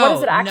 or what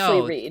does it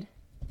actually read?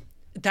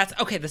 That's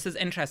okay. This is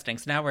interesting.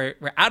 So now we're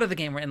out of the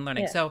game. We're in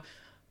learning. Yeah. So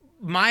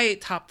my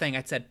top thing,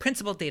 I'd said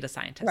principal data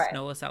scientist,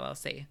 Knowles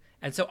LLC.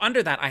 And so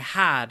under that, I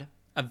had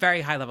a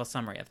very high level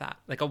summary of that,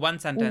 like a one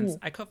sentence.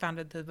 I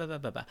co-founded the blah, blah,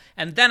 blah, blah.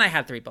 And then I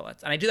had 3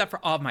 bullets. And I do that for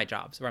all of my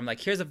jobs where I'm like,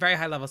 here's a very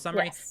high level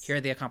summary. Yes. Here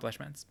are the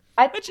accomplishments,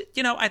 which,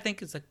 I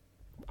think is a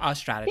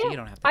strategy. You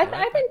don't have to do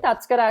I think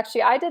that's good,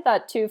 actually. I did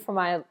that too for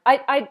my,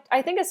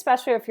 I think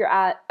especially if you're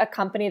at a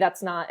company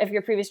that's not, if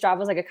your previous job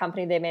was like a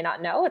company they may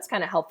not know, it's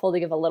kind of helpful to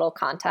give a little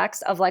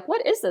context of like,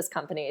 what is this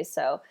company?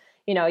 So,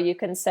 you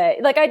can say,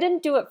 like, I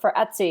didn't do it for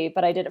Etsy,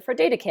 but I did it for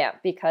DataCamp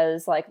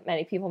because like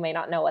many people may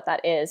not know what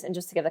that is. And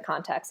just to give the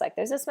context, like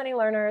there's this many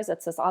learners,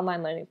 it's this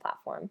online learning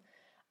platform.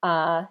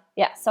 So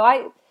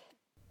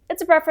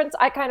it's a preference.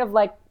 I kind of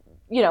like,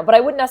 but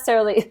I wouldn't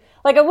necessarily,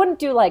 like, I wouldn't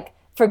do like,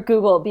 for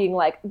Google being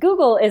like,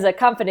 Google is a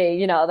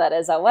company, that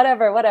is a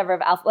whatever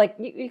of alpha. Like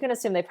you can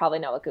assume they probably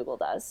know what Google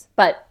does,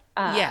 but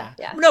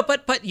no,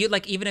 but you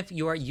like, even if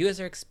you're a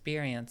user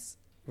experience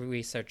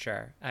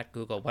researcher at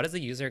Google, what does a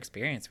user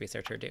experience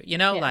researcher do?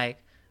 Like,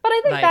 but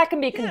I think that can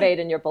be conveyed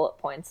in your bullet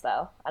points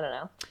though. I don't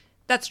know.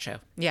 That's true.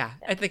 Yeah.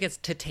 I think it's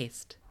to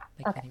taste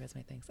like many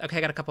resume things. Okay.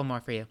 I got a couple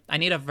more for you. I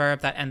need a verb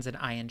that ends in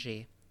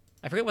ing.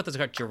 I forget what those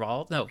are.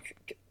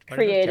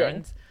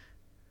 Creating.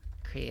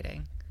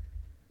 Creating.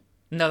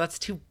 No, that's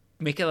too.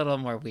 Make it a little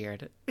more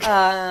weird.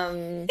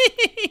 No,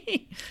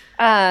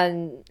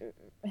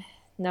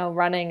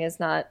 running is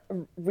not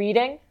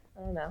reading. I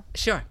don't know.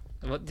 Sure.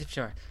 Well,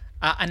 sure.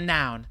 A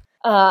noun.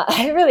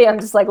 I'm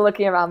just like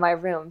looking around my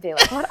room, being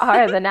like, what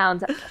are the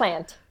nouns?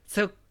 Plant.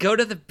 So go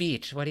to the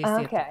beach. What do you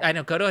see? Okay. I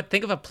know.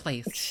 Think of a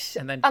place,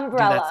 and then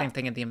umbrella. Do that same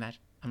thing in the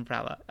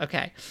umbrella.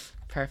 Okay.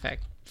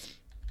 Perfect.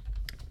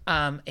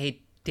 A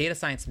data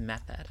science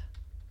method.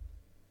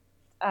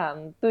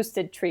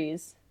 Boosted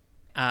trees.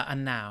 A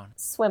noun.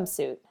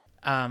 Swimsuit.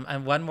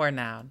 And one more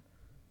noun.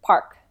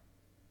 Park.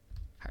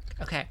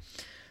 Okay.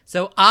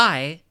 So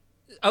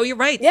you're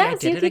right. Yeah,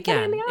 See, I did it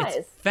again.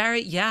 It's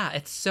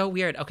it's so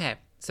weird. Okay.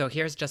 So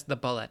here's just the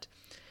bullet.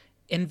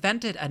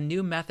 Invented a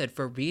new method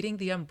for reading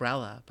the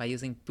umbrella by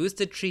using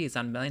boosted trees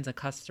on millions of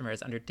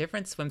customers under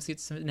different swimsuit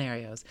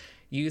scenarios.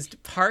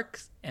 Used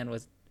parks and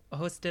was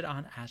hosted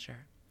on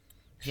Azure.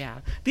 Yeah,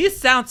 these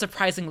sound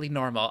surprisingly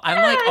normal.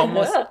 I'm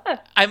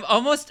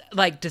almost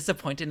like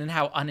disappointed in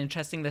how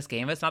uninteresting this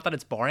game is. Not that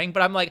it's boring,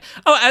 but I'm like,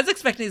 I was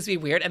expecting these to be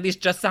weird, and these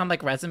just sound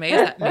like resumes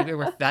that maybe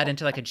were fed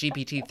into like a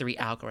GPT-3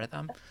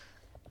 algorithm.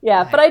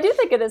 Yeah, but I do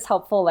think it is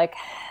helpful, like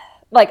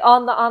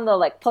on the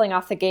like pulling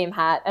off the game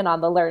hat and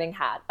on the learning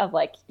hat of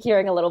like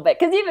hearing a little bit,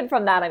 because even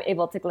from that I'm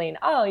able to glean.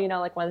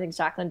 Like one of the things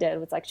Jacqueline did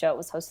was like show it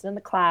was hosted in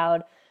the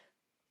cloud.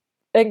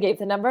 And gave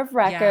the number of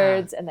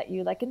records and that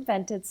you like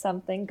invented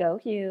something. Go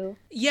you.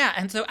 Yeah,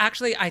 and so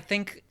actually I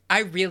think I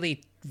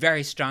really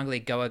very strongly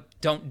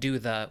don't do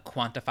the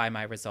quantify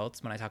my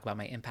results when I talk about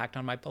my impact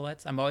on my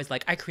bullets. I'm always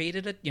like, I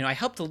created it, I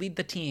helped to lead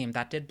the team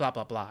that did blah,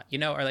 blah, blah,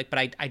 or like,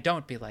 but I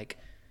don't be like,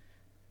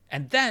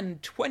 and then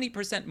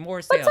 20%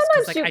 more sales.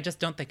 Because like, I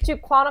just don't think. Do you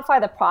quantify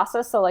the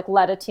process? So like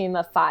led a team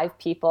of 5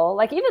 people.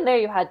 Like even there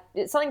you had,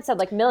 something said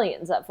like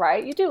millions of,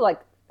 right? You do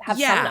like have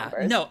some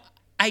numbers. No.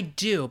 I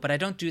do, but I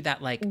don't do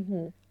that like,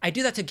 I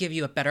do that to give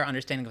you a better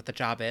understanding of what the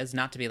job is,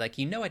 not to be like,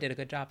 I did a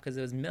good job because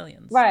it was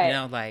millions. Right.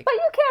 Like. But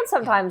you can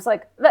sometimes,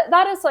 like,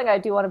 that is something I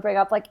do want to bring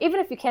up. Like,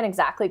 even if you can't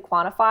exactly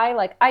quantify,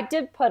 like, I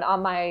did put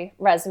on my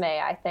resume,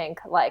 I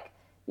think, like,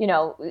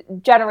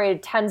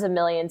 generated tens of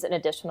millions in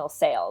additional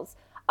sales.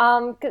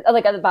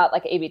 Like about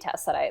like A/B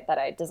tests that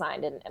I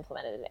designed and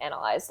implemented and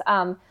analyzed.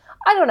 I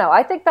don't know.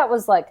 I think that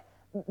was like,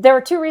 there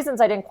were 2 reasons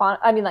I didn't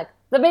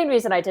the main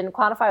reason I didn't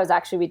quantify was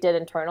actually we did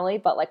internally,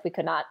 but like we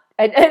could not,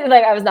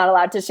 I was not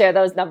allowed to share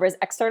those numbers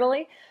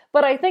externally.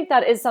 But I think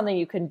that is something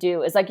you can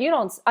do is like,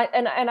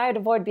 I'd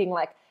avoid being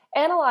like,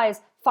 analyze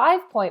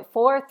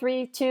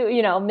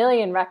 5.432,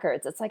 million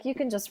records. It's like, you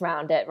can just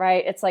round it,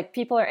 right? It's like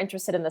people are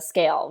interested in the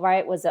scale,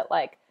 right? Was it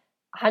like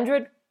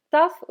 100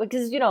 stuff?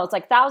 Because, it's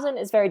like 1,000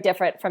 is very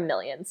different from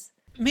millions.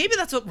 Maybe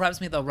that's what rubs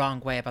me the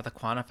wrong way about the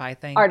quantify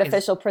thing.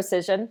 Artificial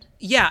precision.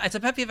 Yeah, it's a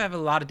pet peeve. I have a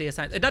lot of data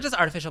science. Not just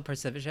artificial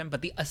precision,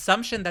 but the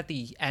assumption that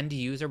the end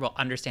user will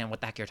understand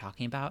what the heck you're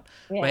talking about,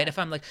 right? If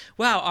I'm like,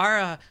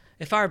 wow,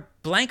 if our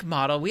blank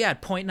model, we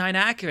had 0.9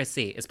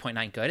 accuracy. Is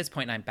 0.9 good? Is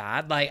 0.9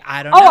 bad? Like,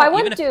 I don't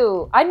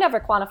know. I'd never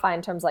quantify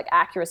in terms of like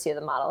accuracy of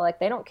the model. Like,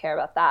 they don't care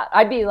about that.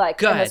 I'd be like,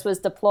 good. And this was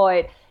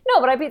deployed. No,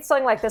 but I'd be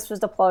something like this was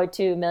deployed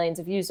to millions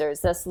of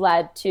users. This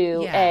led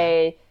to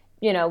a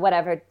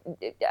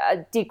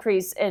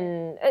decrease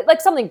in like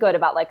something good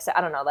about like,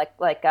 I don't know, like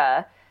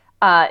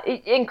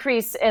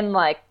increase in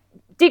like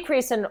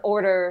decrease in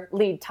order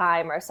lead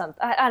time or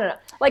something. I don't know.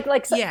 Like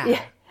Yeah.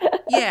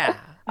 Yeah.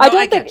 I No,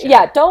 don't think, get you.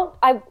 yeah, don't,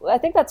 I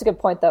think that's a good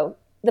point though.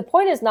 The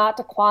point is not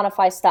to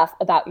quantify stuff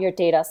about your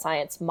data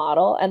science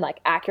model and like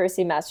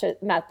accuracy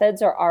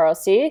methods or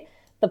ROC.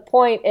 The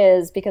point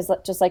is because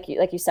just like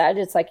you said,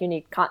 it's like you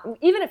need,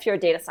 even if you're a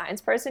data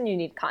science person, you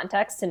need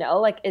context to know,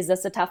 like, is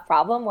this a tough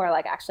problem where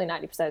like actually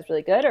 90% is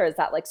really good, or is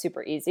that like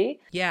super easy?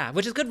 Yeah,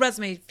 which is good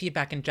resume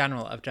feedback in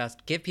general of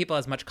just give people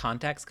as much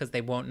context because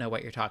they won't know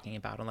what you're talking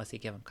about unless you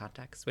give them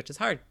context, which is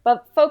hard.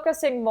 But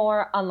focusing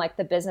more on like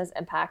the business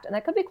impact, and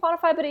that could be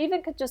quantified, but it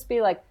even could just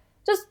be like,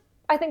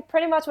 I think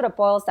pretty much what it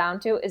boils down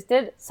to is,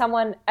 did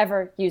someone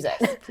ever use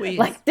it? Please.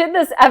 Like, did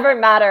this ever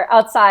matter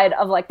outside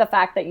of like the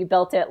fact that you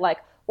built it? Like,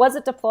 was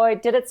it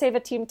deployed? Did it save a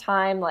team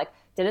time? Like,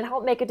 did it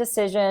help make a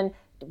decision?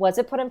 Was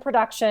it put in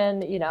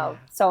production? You know,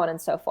 so on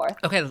and so forth.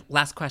 Okay,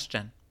 last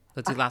question.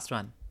 Let's do last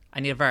one. I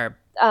need a verb.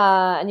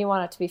 And you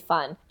want it to be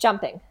fun.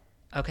 Jumping.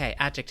 Okay,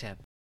 adjective.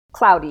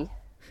 Cloudy.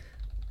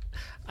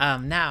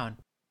 Noun.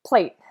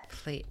 Plate.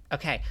 Plate.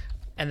 Okay,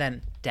 and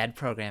then dead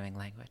programming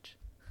language.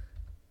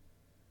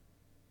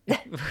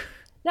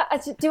 No,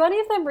 do any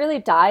of them really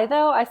die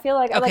though? I feel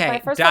like Okay, my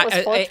first one was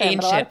Fortran, but a lot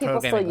ancient of people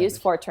still programming use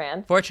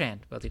Fortran. Fortran.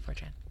 We'll do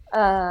Fortran.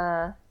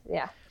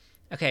 Yeah.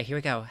 Okay, here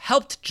we go.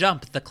 Helped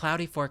jump the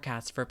cloudy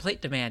forecast for plate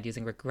demand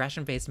using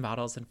regression-based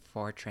models in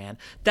Fortran.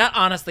 That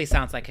honestly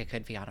sounds like it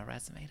could be on a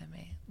resume to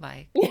me.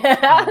 Like,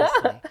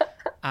 honestly.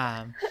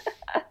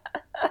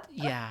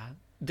 Yeah.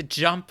 The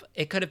jump,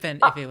 it could have been,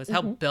 if it was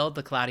help build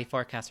the cloudy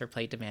forecast for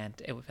plate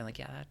demand, it would have been like,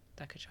 yeah,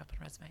 that could show up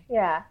on a resume.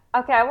 Yeah.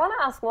 Okay, I want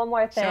to ask one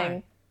more thing.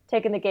 Sure.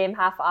 Taking the game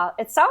half off.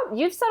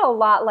 You've said a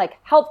lot like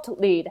helped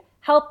lead,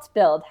 helped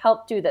build,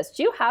 helped do this.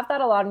 Do you have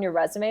that a lot in your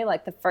resume?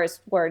 Like the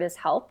first word is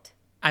helped?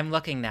 I'm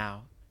looking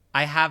now.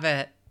 I have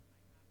it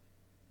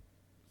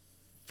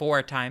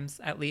 4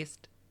 times at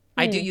least.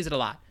 I do use it a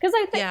lot. Because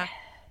I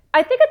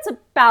think it's a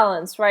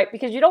balance, right?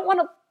 Because you don't want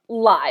to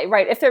lie,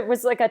 right? If it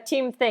was like a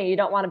team thing, you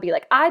don't want to be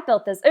like, I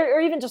built this, or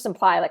even just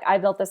imply like I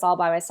built this all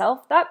by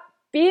myself. That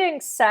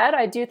being said,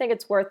 I do think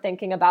it's worth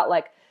thinking about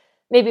like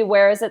maybe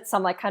where is it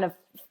some like kind of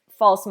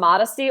false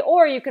modesty,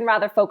 or you can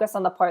rather focus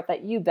on the part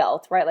that you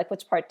built, right? Like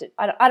which part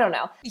I don't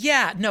know.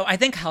 Yeah, no, I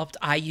think helped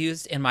I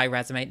used in my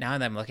resume now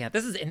that I'm looking at.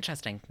 This is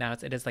interesting. Now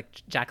it is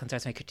like Jacqueline's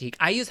resume critique.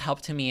 I use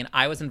help to mean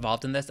I was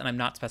involved in this and I'm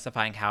not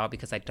specifying how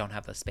because I don't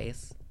have the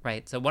space,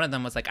 right? So one of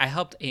them was like, I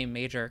helped a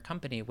major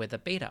company with a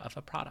beta of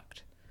a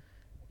product.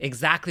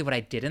 Exactly what I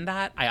did in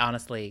that, I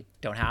honestly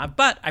don't have,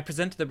 but I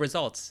presented the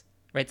results.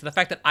 Right, so the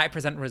fact that I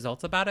present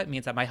results about it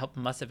means that my help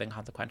must have been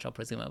consequential,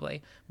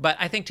 presumably. But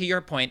I think to your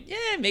point,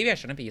 maybe I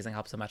shouldn't be using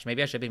help so much.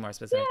 Maybe I should be more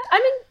specific. Yeah,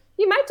 I mean,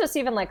 you might just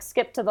even like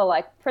skip to the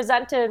like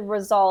presented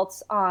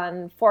results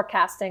on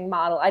forecasting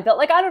model I built.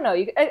 Like, I don't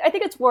know. I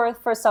think it's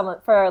worth for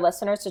our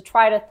listeners to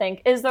try to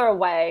think, is there a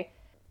way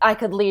I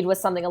could lead with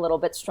something a little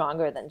bit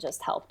stronger than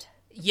just helped?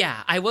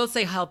 Yeah, I will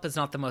say help is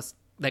not the most,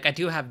 like I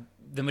do have,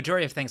 the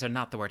majority of things are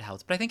not the word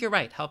helped. But I think you're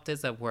right. Helped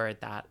is a word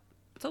that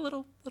it's a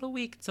little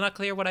weak. It's not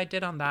clear what I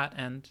did on that.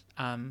 And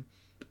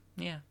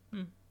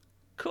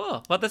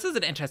cool. Well, this is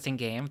an interesting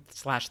game /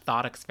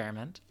 thought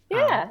experiment.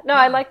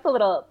 I like the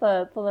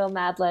little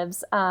Mad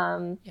Libs.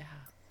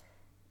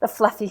 The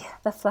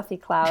fluffy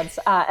clouds,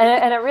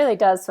 and it really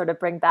does sort of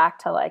bring back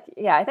to like,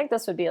 I think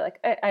this would be like,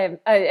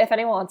 if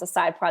anyone wants a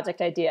side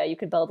project idea, you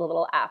could build a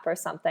little app or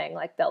something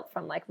like built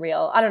from like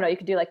real, I don't know, you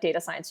could do like data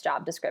science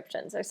job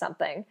descriptions or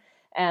something,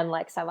 and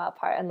like sum up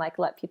part and like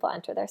let people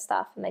enter their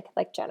stuff and they could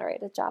like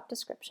generate a job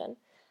description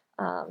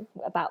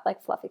about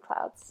like fluffy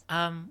clouds.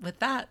 With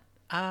that,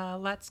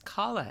 let's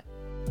call it.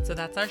 So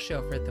that's our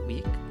show for the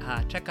week.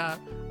 Check out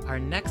our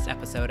next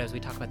episode as we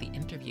talk about the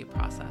interview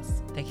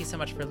process. Thank you so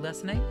much for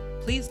listening.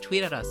 Please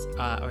tweet at us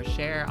or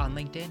share on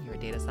LinkedIn your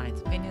data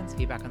science opinions,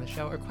 feedback on the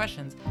show, or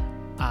questions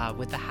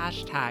with the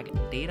hashtag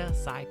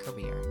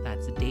DataSciCareer.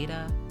 That's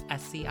Data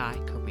SCI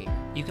Career.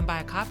 You can buy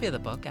a copy of the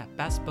book at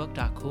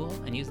bestbook.cool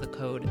and use the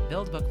code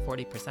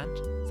BuildBook40%.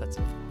 So that's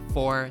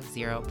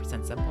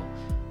 40% simple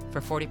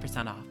for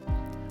 40% off.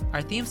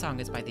 Our theme song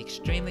is by the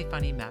extremely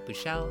funny Matt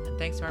Bushell, and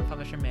thanks to our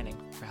publisher Manning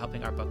for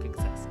helping our book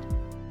exist.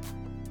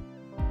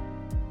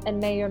 And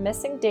may your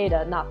missing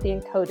data not be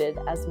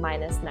encoded as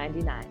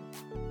 -99.